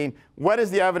asking, what is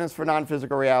the evidence for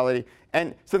non-physical reality?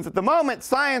 And since at the moment,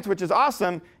 science, which is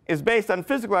awesome, is based on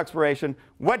physical exploration,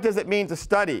 what does it mean to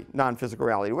study non-physical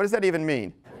reality? What does that even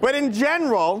mean? But in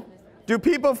general, do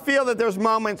people feel that there's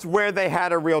moments where they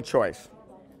had a real choice?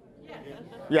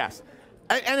 Yes.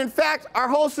 And in fact, our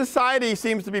whole society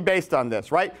seems to be based on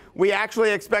this, right? We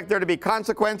actually expect there to be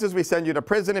consequences. We send you to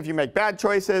prison if you make bad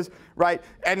choices, right?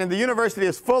 And then the university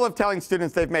is full of telling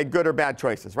students they've made good or bad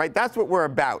choices, right? That's what we're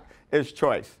about, is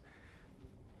choice.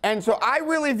 And so I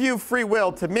really view free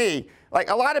will, to me, like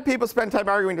a lot of people spend time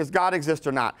arguing, does God exist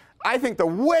or not? I think the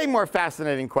way more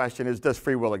fascinating question is, does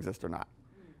free will exist or not?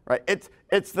 Right?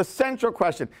 It's the central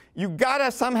question. You've got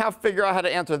to somehow figure out how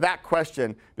to answer that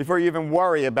question before you even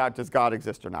worry about does God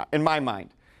exist or not, in my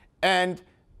mind. And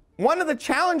one of the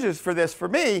challenges for this, for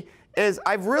me, is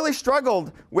I've really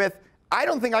struggled with, I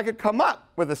don't think I could come up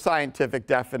with a scientific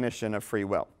definition of free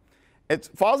will. It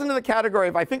falls into the category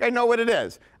of, I think I know what it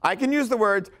is. I can use the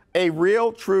words, a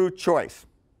real, true choice.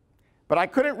 But I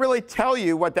couldn't really tell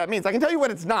you what that means. I can tell you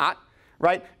what it's not.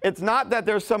 Right? It's not that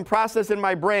there's some process in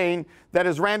my brain that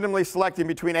is randomly selecting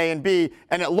between A and B,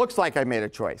 and it looks like I made a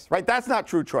choice. Right? That's not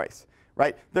true choice.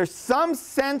 Right? There's some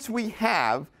sense we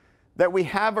have that we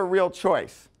have a real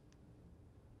choice.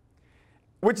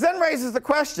 Which then raises the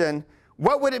question,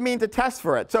 what would it mean to test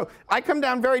for it? So I come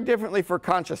down very differently for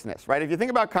consciousness. Right? If you think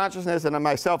about consciousness and am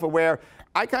I self-aware,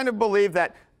 I kind of believe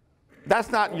that that's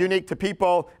not unique to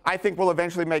people. I think we'll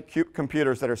eventually make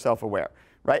computers that are self-aware.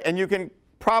 Right? And you can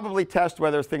probably test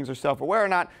whether things are self-aware or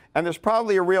not, and there's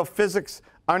probably a real physics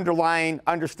underlying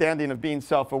understanding of being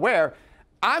self-aware.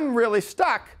 I'm really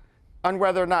stuck on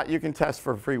whether or not you can test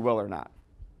for free will or not.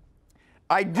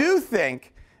 I do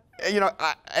think, you know,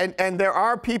 and there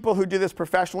are people who do this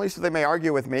professionally, so they may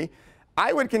argue with me.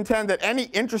 I would contend that any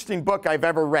interesting book I've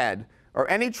ever read, or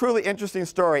any truly interesting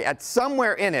story, at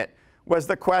somewhere in it was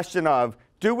the question of,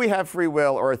 do we have free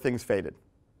will or are things fated?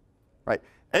 Right?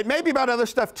 It may be about other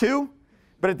stuff too,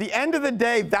 but at the end of the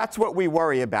day, that's what we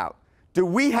worry about. Do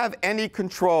we have any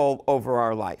control over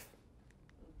our life?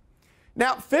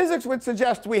 Now, physics would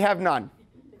suggest we have none.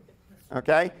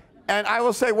 Okay? And I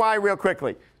will say why real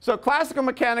quickly. So classical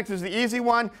mechanics is the easy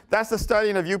one. That's the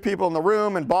studying of you people in the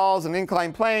room and balls and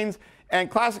inclined planes. And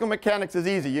classical mechanics is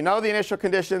easy. You know the initial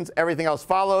conditions. Everything else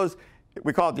follows.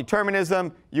 We call it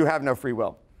determinism. You have no free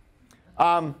will.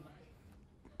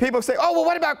 People say, oh, well,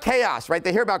 what about chaos, right?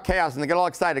 They hear about chaos and they get all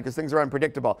excited because things are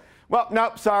unpredictable. Well,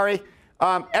 no, sorry.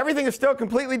 Everything is still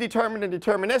completely determined and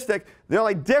deterministic. The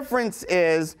only difference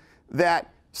is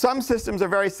that some systems are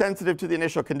very sensitive to the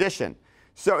initial condition.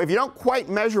 So if you don't quite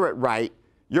measure it right,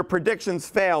 your predictions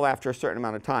fail after a certain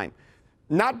amount of time.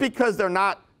 Not because they're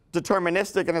not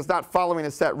deterministic and it's not following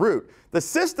a set route. The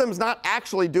system's not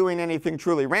actually doing anything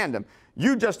truly random.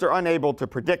 You just are unable to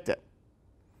predict it.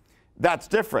 That's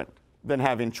different than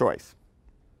having choice.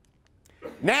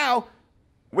 Now,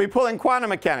 we pull in quantum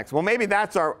mechanics. Well, maybe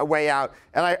that's our way out.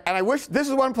 And I wish, this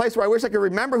is one place where I wish I could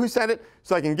remember who said it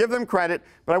so I can give them credit.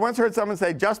 But I once heard someone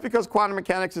say, just because quantum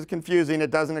mechanics is confusing, it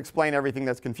doesn't explain everything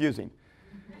that's confusing.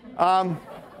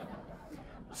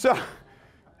 So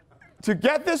to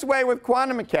get this way with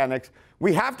quantum mechanics,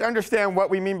 we have to understand what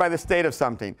we mean by the state of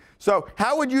something. So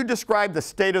how would you describe the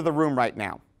state of the room right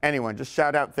now? Anyone, just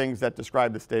shout out things that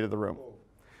describe the state of the room.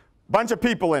 Bunch of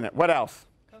people in it. What else?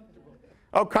 Comfortable.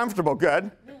 Oh, comfortable,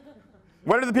 good.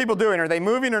 What are the people doing? Are they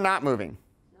moving or not moving?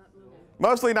 Not moving.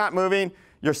 Mostly not moving.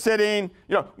 You're sitting.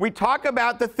 You know, we talk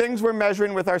about the things we're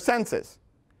measuring with our senses,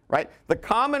 right? The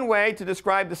common way to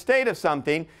describe the state of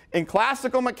something in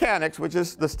classical mechanics, which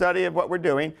is the study of what we're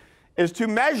doing, is to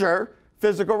measure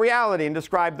physical reality and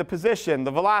describe the position,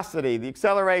 the velocity, the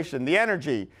acceleration, the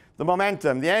energy, the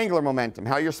momentum, the angular momentum,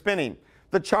 how you're spinning,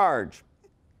 the charge.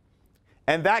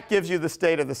 And that gives you the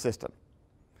state of the system.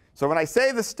 So when I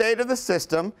say the state of the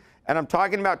system, and I'm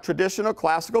talking about traditional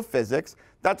classical physics,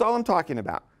 that's all I'm talking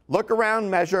about. Look around,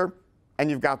 measure,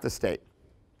 and you've got the state.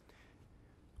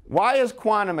 Why is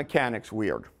quantum mechanics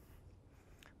weird?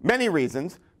 Many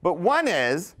reasons, but one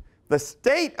is the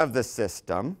state of the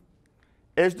system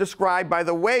is described by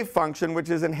the wave function, which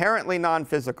is inherently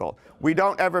non-physical. We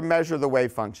don't ever measure the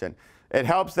wave function. It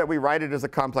helps that we write it as a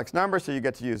complex number, so you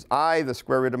get to use I, the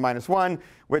square root of -1,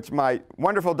 which my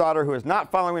wonderful daughter, who is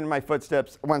not following in my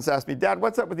footsteps, once asked me, Dad,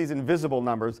 what's up with these invisible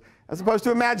numbers as opposed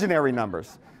to imaginary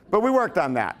numbers? But we worked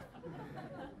on that.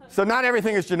 So not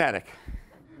everything is genetic.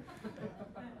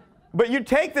 But you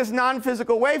take this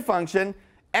non-physical wave function,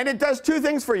 and it does two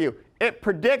things for you. It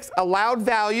predicts allowed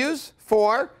values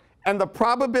for and the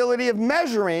probability of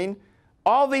measuring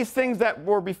all these things that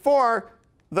were before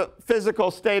the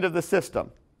physical state of the system.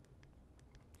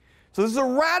 So this is a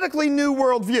radically new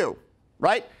worldview,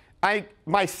 right?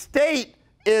 My state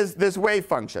is this wave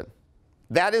function.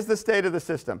 That is the state of the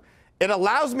system. It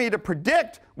allows me to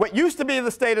predict what used to be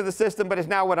the state of the system, but is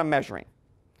now what I'm measuring.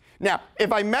 Now,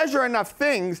 if I measure enough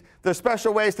things, there's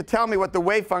special ways to tell me what the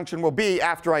wave function will be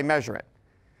after I measure it.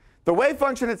 The wave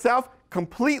function itself,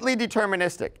 completely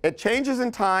deterministic. It changes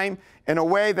in time in a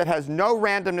way that has no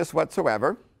randomness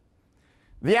whatsoever.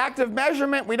 The act of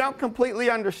measurement, we don't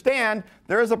completely understand.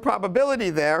 There is a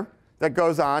probability there that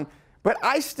goes on. But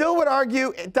I still would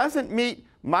argue it doesn't meet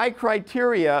my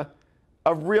criteria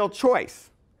of real choice.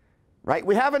 Right?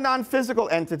 We have a non-physical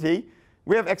entity.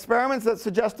 We have experiments that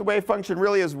suggest the wave function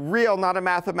really is real, not a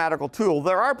mathematical tool.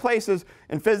 There are places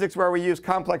in physics where we use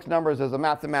complex numbers as a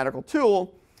mathematical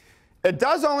tool. It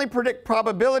does only predict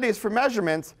probabilities for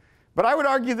measurements, but I would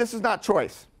argue this is not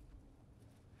choice.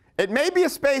 It may be a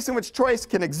space in which choice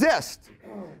can exist,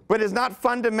 but is not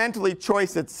fundamentally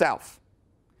choice itself.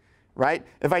 Right?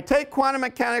 If I take quantum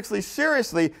mechanics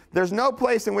seriously, there's no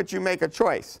place in which you make a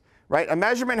choice. Right? A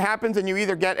measurement happens and you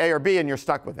either get A or B and you're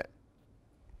stuck with it.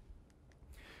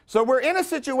 So we're in a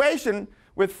situation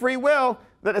with free will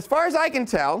that, as far as I can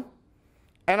tell,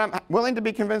 and I'm willing to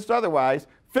be convinced otherwise,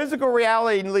 physical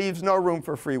reality leaves no room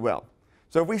for free will.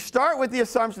 So if we start with the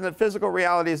assumption that physical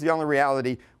reality is the only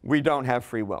reality, we don't have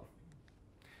free will.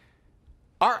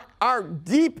 Our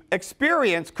deep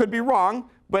experience could be wrong,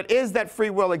 but is that free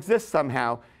will exists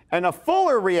somehow. And a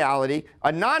fuller reality,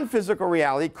 a non-physical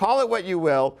reality, call it what you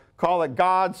will, call it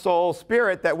God, soul,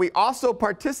 spirit, that we also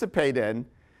participate in,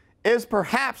 is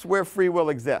perhaps where free will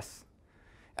exists.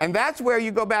 And that's where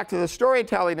you go back to the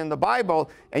storytelling in the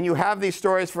Bible, and you have these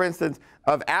stories, for instance,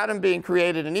 of Adam being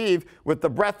created and Eve with the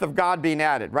breath of God being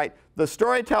added, right? The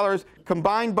storytellers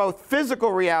combine both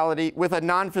physical reality with a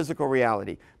non-physical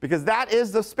reality, because that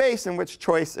is the space in which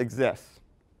choice exists.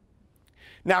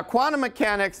 Now, quantum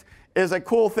mechanics is a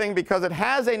cool thing because it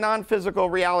has a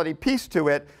non-physical reality piece to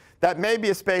it that may be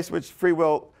a space which free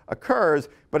will occurs,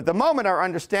 but at the moment our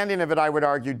understanding of it, I would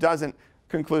argue, doesn't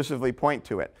conclusively point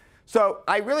to it. So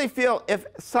I really feel if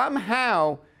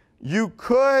somehow you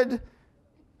could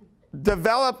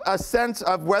develop a sense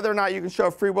of whether or not you can show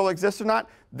free will exists or not,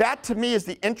 that to me is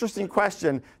the interesting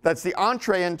question that's the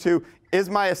entree into, is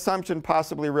my assumption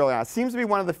possibly real or not? It seems to be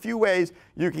one of the few ways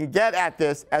you can get at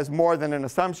this as more than an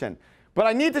assumption. But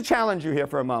I need to challenge you here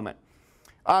for a moment.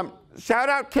 Shout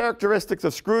out characteristics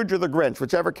of Scrooge or the Grinch,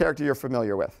 whichever character you're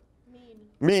familiar with.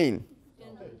 Mean.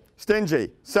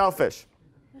 Stingy. Selfish.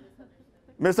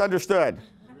 Misunderstood.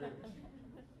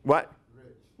 What?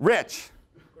 Rich.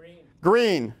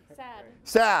 Green.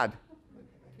 Sad.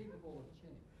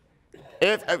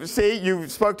 See, you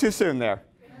spoke too soon there.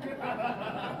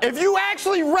 If you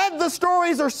actually read the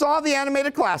stories or saw the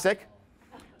animated classic,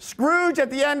 Scrooge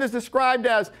at the end is described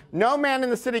as no man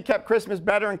in the city kept Christmas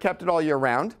better and kept it all year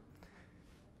round.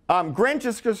 Grinch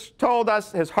has just told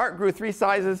us his heart grew 3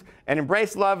 sizes and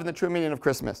embraced love and the true meaning of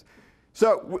Christmas.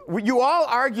 So you all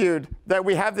argued that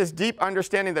we have this deep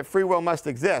understanding that free will must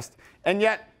exist. And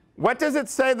yet, what does it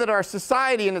say that our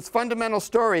society in its fundamental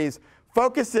stories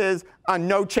focuses on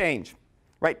no change?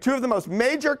 right? Two of the most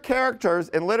major characters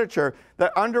in literature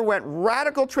that underwent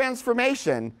radical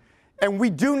transformation, and we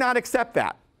do not accept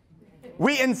that.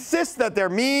 We insist that they're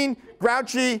mean,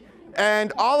 grouchy,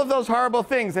 and all of those horrible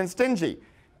things, and stingy.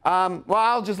 Well,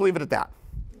 I'll just leave it at that.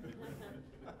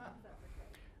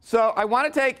 So I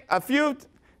want to take a few,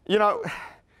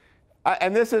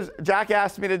 and this is, Jack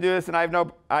asked me to do this, and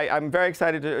I'm very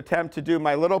excited to attempt to do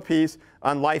my little piece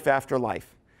on life after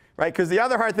life, right? Because the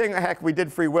other hard thing, heck, we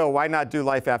did free will. Why not do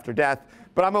life after death?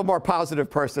 But I'm a more positive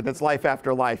person. It's life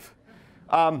after life.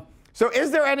 So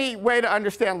is there any way to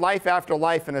understand life after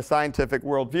life in a scientific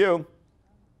worldview?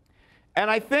 And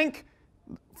I think,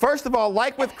 first of all,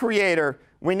 like with Creator,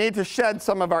 we need to shed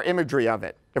some of our imagery of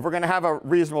it if we're going to have a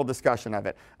reasonable discussion of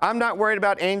it. I'm not worried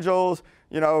about angels,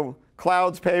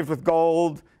 clouds paved with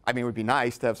gold. I mean, it would be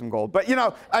nice to have some gold. But,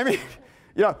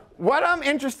 what I'm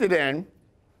interested in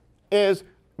is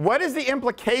what is the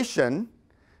implication,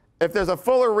 if there's a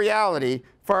fuller reality,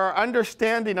 for our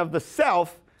understanding of the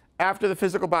self after the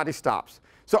physical body stops.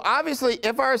 So obviously,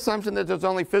 if our assumption that there's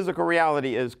only physical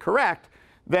reality is correct,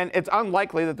 then it's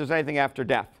unlikely that there's anything after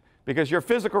death, because your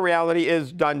physical reality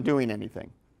is done doing anything,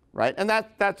 right? And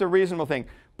that's a reasonable thing.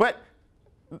 But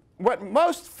what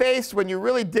most face, when you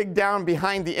really dig down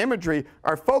behind the imagery,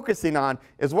 are focusing on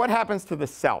is what happens to the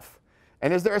self.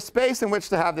 And is there a space in which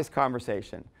to have this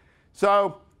conversation?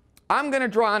 So I'm going to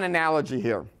draw an analogy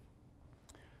here.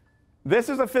 This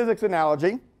is a physics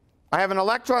analogy. I have an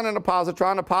electron and a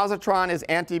positron. A positron is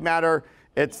antimatter.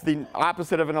 It's the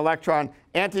opposite of an electron.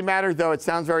 Antimatter, though it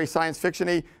sounds very science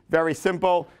fiction-y, very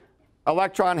simple.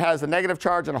 Electron has a negative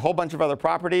charge and a whole bunch of other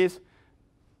properties.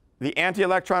 The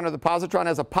anti-electron or the positron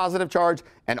has a positive charge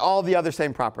and all the other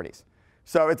same properties.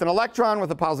 So it's an electron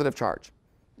with a positive charge.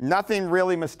 Nothing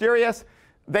really mysterious.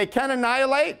 They can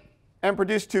annihilate and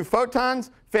produce two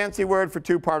photons, fancy word for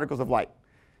two particles of light.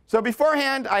 So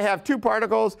beforehand, I have two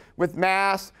particles with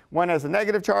mass. One has a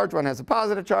negative charge, one has a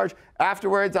positive charge.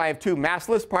 Afterwards, I have two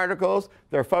massless particles.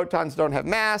 Their photons don't have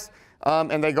mass,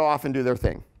 and they go off and do their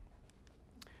thing.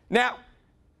 Now,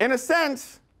 in a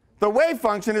sense, the wave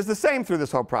function is the same through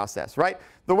this whole process, right?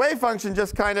 The wave function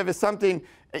just kind of is something,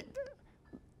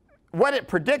 what it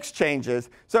predicts changes.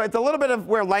 So it's a little bit of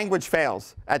where language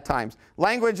fails at times.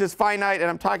 Language is finite, and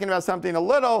I'm talking about something a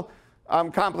little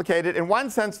complicated. In one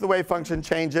sense, the wave function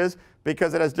changes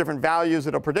because it has different values.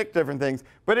 It'll predict different things.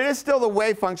 But it is still the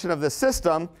wave function of the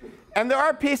system. And there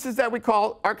are pieces that we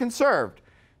call are conserved.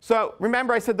 So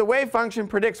remember, I said the wave function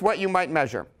predicts what you might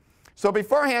measure. So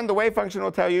beforehand, the wave function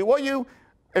will tell you, well, if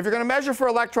you're going to measure for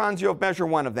electrons, you'll measure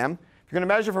one of them. If you're going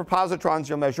to measure for positrons,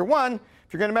 you'll measure one.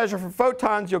 If you're going to measure for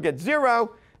photons, you'll get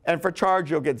 0. And for charge,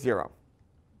 you'll get 0.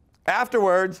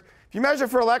 Afterwards, if you measure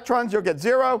for electrons, you'll get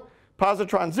 0.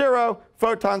 Positrons 0,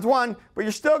 photons 1, but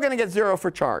you're still going to get 0 for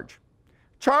charge.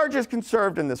 Charge is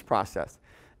conserved in this process.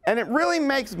 And it really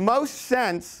makes most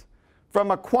sense from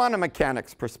a quantum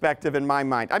mechanics perspective in my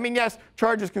mind. I mean, yes,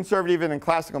 charge is conserved even in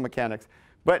classical mechanics,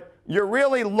 but you're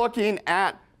really looking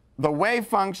at the wave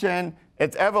function,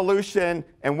 its evolution,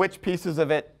 and which pieces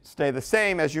of it stay the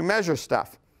same as you measure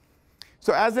stuff.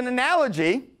 So as an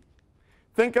analogy,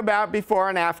 think about before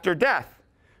and after death.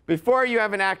 Before you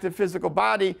have an active physical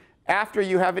body, after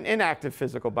you have an inactive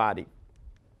physical body.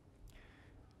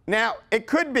 Now, it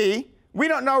could be, we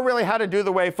don't know really how to do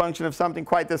the wave function of something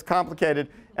quite this complicated,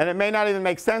 and it may not even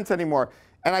make sense anymore.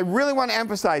 And I really want to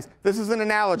emphasize, this is an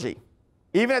analogy.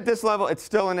 Even at this level, it's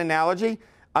still an analogy.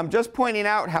 I'm just pointing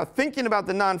out how thinking about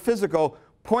the non-physical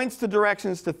points to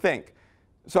directions to think.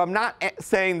 So I'm not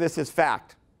saying this is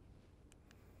fact.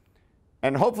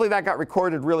 And hopefully that got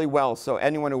recorded really well, so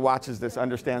anyone who watches this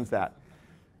understands that.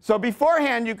 So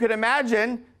beforehand, you could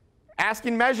imagine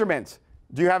asking measurements.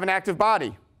 Do you have an active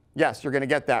body? Yes, you're going to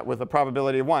get that with a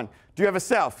probability of 1. Do you have a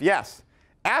self? Yes.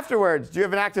 Afterwards, do you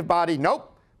have an active body?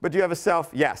 Nope. But do you have a self?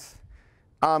 Yes.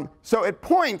 So it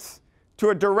points to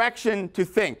a direction to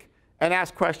think and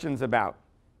ask questions about.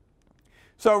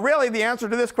 So really, the answer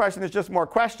to this question is just more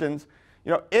questions.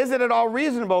 Is it at all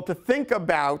reasonable to think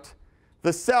about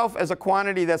the self as a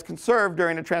quantity that's conserved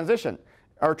during a transition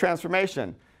or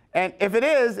transformation? And if it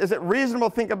is it reasonable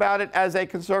to think about it as a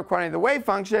conserved quantity of the wave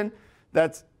function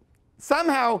that's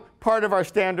somehow part of our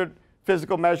standard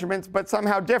physical measurements, but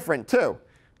somehow different too?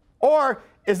 Or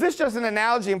is this just an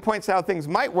analogy and points out how things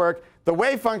might work? The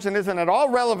wave function isn't at all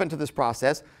relevant to this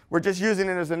process. We're just using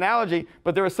it as an analogy,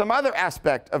 but there is some other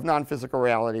aspect of non-physical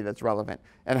reality that's relevant.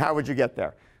 And how would you get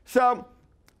there? So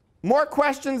more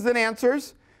questions than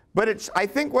answers, but I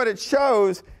think what it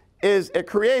shows is it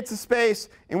creates a space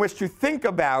in which to think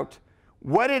about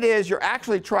what it is you're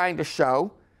actually trying to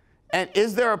show, and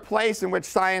is there a place in which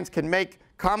science can make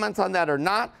comments on that or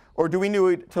not? Or do we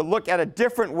need to look at a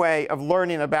different way of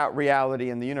learning about reality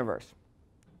in the universe?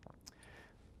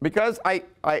 Because I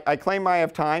claim I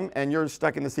have time, and you're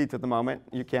stuck in the seats at the moment,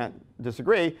 you can't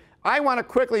disagree, I want to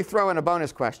quickly throw in a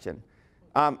bonus question,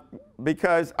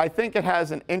 because I think it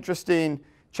has an interesting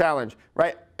challenge.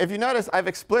 Right? If you notice, I've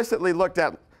explicitly looked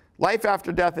at life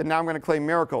after death, and now I'm going to claim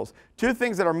miracles. Two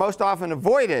things that are most often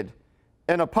avoided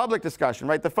in a public discussion.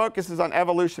 Right? The focus is on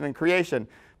evolution and creation,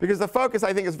 because the focus,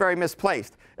 I think, is very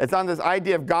misplaced. It's on this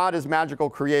idea of God as magical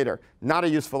creator. Not a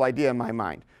useful idea in my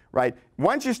mind. Right?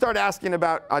 Once you start asking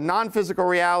about a non-physical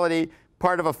reality,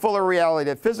 part of a fuller reality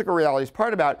that physical reality is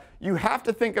part about, you have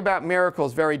to think about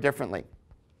miracles very differently,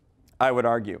 I would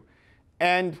argue.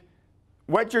 And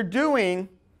what you're doing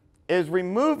is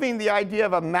removing the idea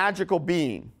of a magical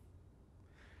being.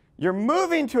 You're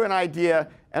moving to an idea,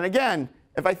 and again,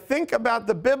 if I think about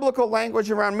the biblical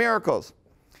language around miracles,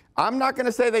 I'm not going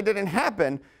to say they didn't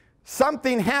happen.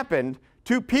 Something happened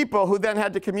to people who then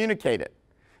had to communicate it.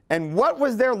 And what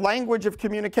was their language of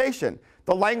communication?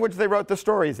 The language they wrote the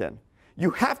stories in. You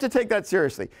have to take that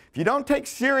seriously. If you don't take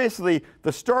seriously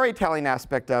the storytelling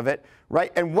aspect of it,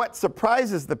 right, and what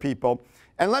surprises the people,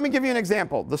 and let me give you an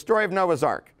example, the story of Noah's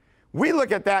Ark. We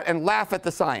look at that and laugh at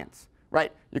the science,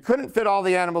 right? You couldn't fit all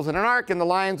the animals in an ark, and the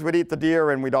lions would eat the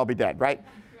deer, and we'd all be dead, right?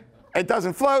 It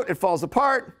doesn't float, it falls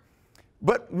apart.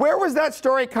 But where was that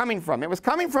story coming from? It was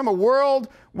coming from a world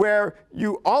where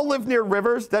you all lived near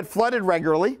rivers that flooded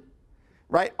regularly,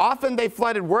 right? Often they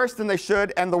flooded worse than they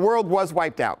should, and the world was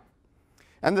wiped out.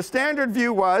 And the standard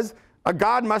view was, a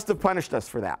God must have punished us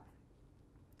for that.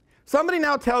 Somebody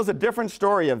now tells a different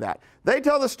story of that. They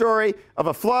tell the story of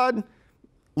a flood,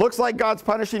 looks like God's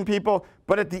punishing people,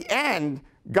 but at the end,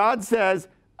 God says,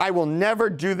 I will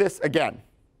never do this again.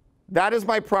 That is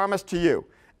my promise to you.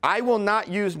 I will not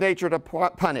use nature to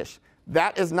punish.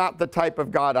 That is not the type of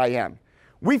God I am.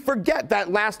 We forget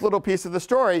that last little piece of the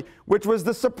story, which was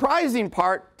the surprising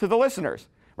part to the listeners.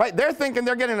 Right? They're thinking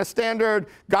they're getting a standard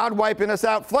God wiping us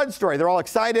out flood story. They're all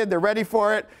excited, they're ready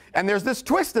for it, and there's this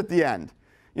twist at the end.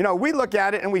 You know, we look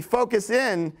at it and we focus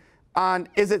in on,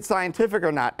 is it scientific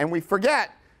or not? And we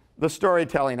forget the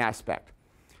storytelling aspect.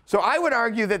 So I would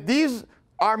argue that these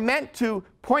are meant to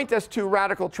point us to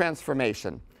radical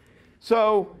transformation.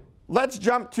 So let's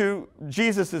jump to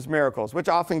Jesus' miracles, which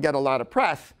often get a lot of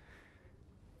press.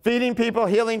 Feeding people,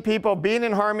 healing people, being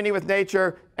in harmony with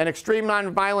nature, and extreme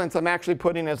nonviolence I'm actually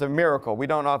putting as a miracle. We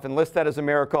don't often list that as a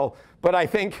miracle, but I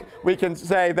think we can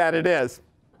say that it is.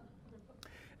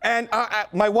 And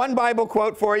my one Bible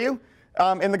quote for you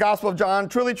in the Gospel of John,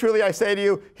 truly, truly, I say to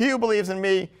you, he who believes in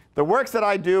me, the works that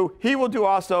I do, he will do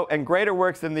also, and greater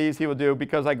works than these he will do,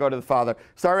 because I go to the Father.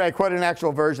 Sorry, I quoted an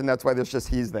actual version. That's why there's just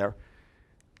he's there.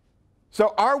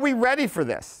 So are we ready for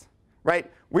this? Right?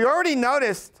 We already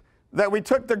noticed that we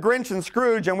took the Grinch and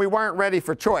Scrooge and we weren't ready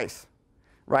for choice.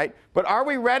 Right? But are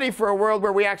we ready for a world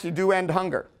where we actually do end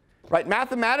hunger? Right?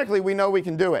 Mathematically, we know we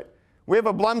can do it. We have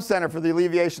a Blum Center for the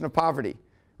alleviation of poverty.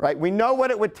 Right? We know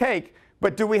what it would take,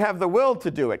 but do we have the will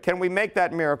to do it? Can we make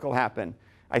that miracle happen?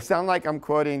 I sound like I'm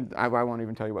quoting, I won't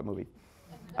even tell you what movie.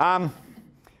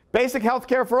 Basic health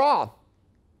care for all.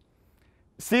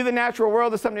 See the natural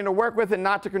world as something to work with and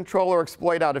not to control or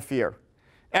exploit out of fear.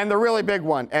 And the really big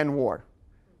one, end war.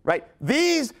 Right?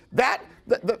 The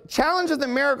challenge of the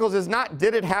miracles is not,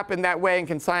 did it happen that way and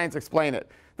can science explain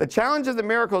it? The challenge of the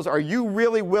miracles, are you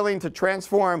really willing to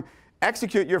transform,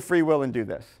 execute your free will, and do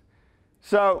this?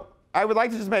 So I would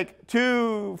like to just make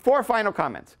four final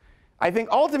comments. I think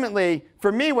ultimately,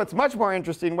 for me, what's much more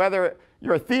interesting, whether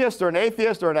you're a theist or an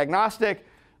atheist or an agnostic,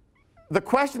 the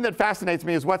question that fascinates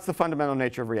me is, what's the fundamental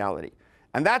nature of reality?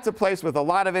 And that's a place with a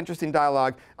lot of interesting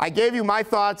dialogue. I gave you my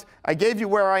thoughts. I gave you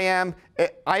where I am.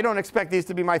 I don't expect these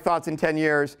to be my thoughts in 10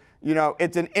 years. You know,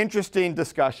 it's an interesting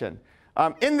discussion.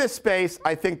 In this space,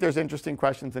 I think there's interesting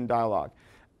questions and dialogue.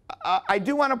 I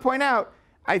do want to point out,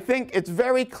 I think it's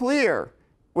very clear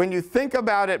when you think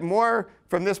about it more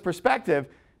from this perspective,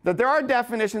 that there are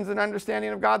definitions and understanding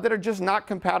of God that are just not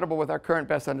compatible with our current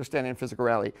best understanding of physical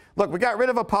reality. Look, we got rid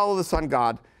of Apollo the sun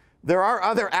god. There are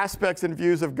other aspects and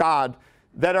views of God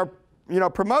that are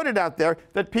promoted out there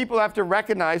that people have to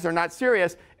recognize are not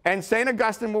serious. And St.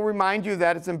 Augustine will remind you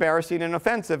that it's embarrassing and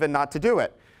offensive and not to do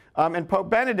it. And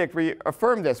Pope Benedict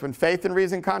reaffirmed this. When faith and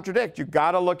reason contradict, you've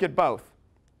got to look at both.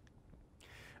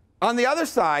 On the other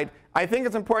side, I think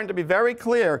it's important to be very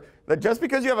clear that just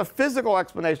because you have a physical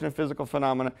explanation of physical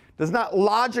phenomena does not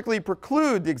logically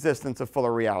preclude the existence of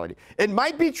fuller reality. It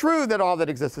might be true that all that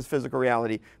exists is physical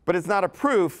reality, but it's not a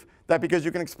proof that because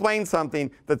you can explain something,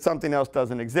 that something else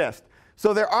doesn't exist.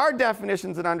 So there are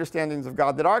definitions and understandings of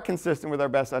God that are consistent with our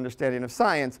best understanding of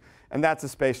science, and that's a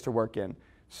space to work in.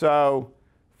 So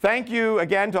thank you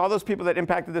again to all those people that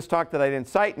impacted this talk that I didn't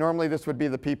cite. Normally this would be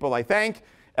the people I thank.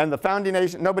 And the founding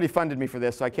agent, nobody funded me for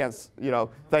this, so I can't,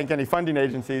 thank any funding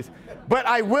agencies. But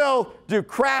I will do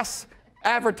crass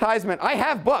advertisement. I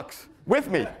have books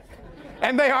with me,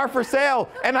 and they are for sale,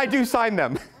 and I do sign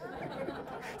them.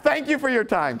 Thank you for your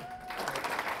time.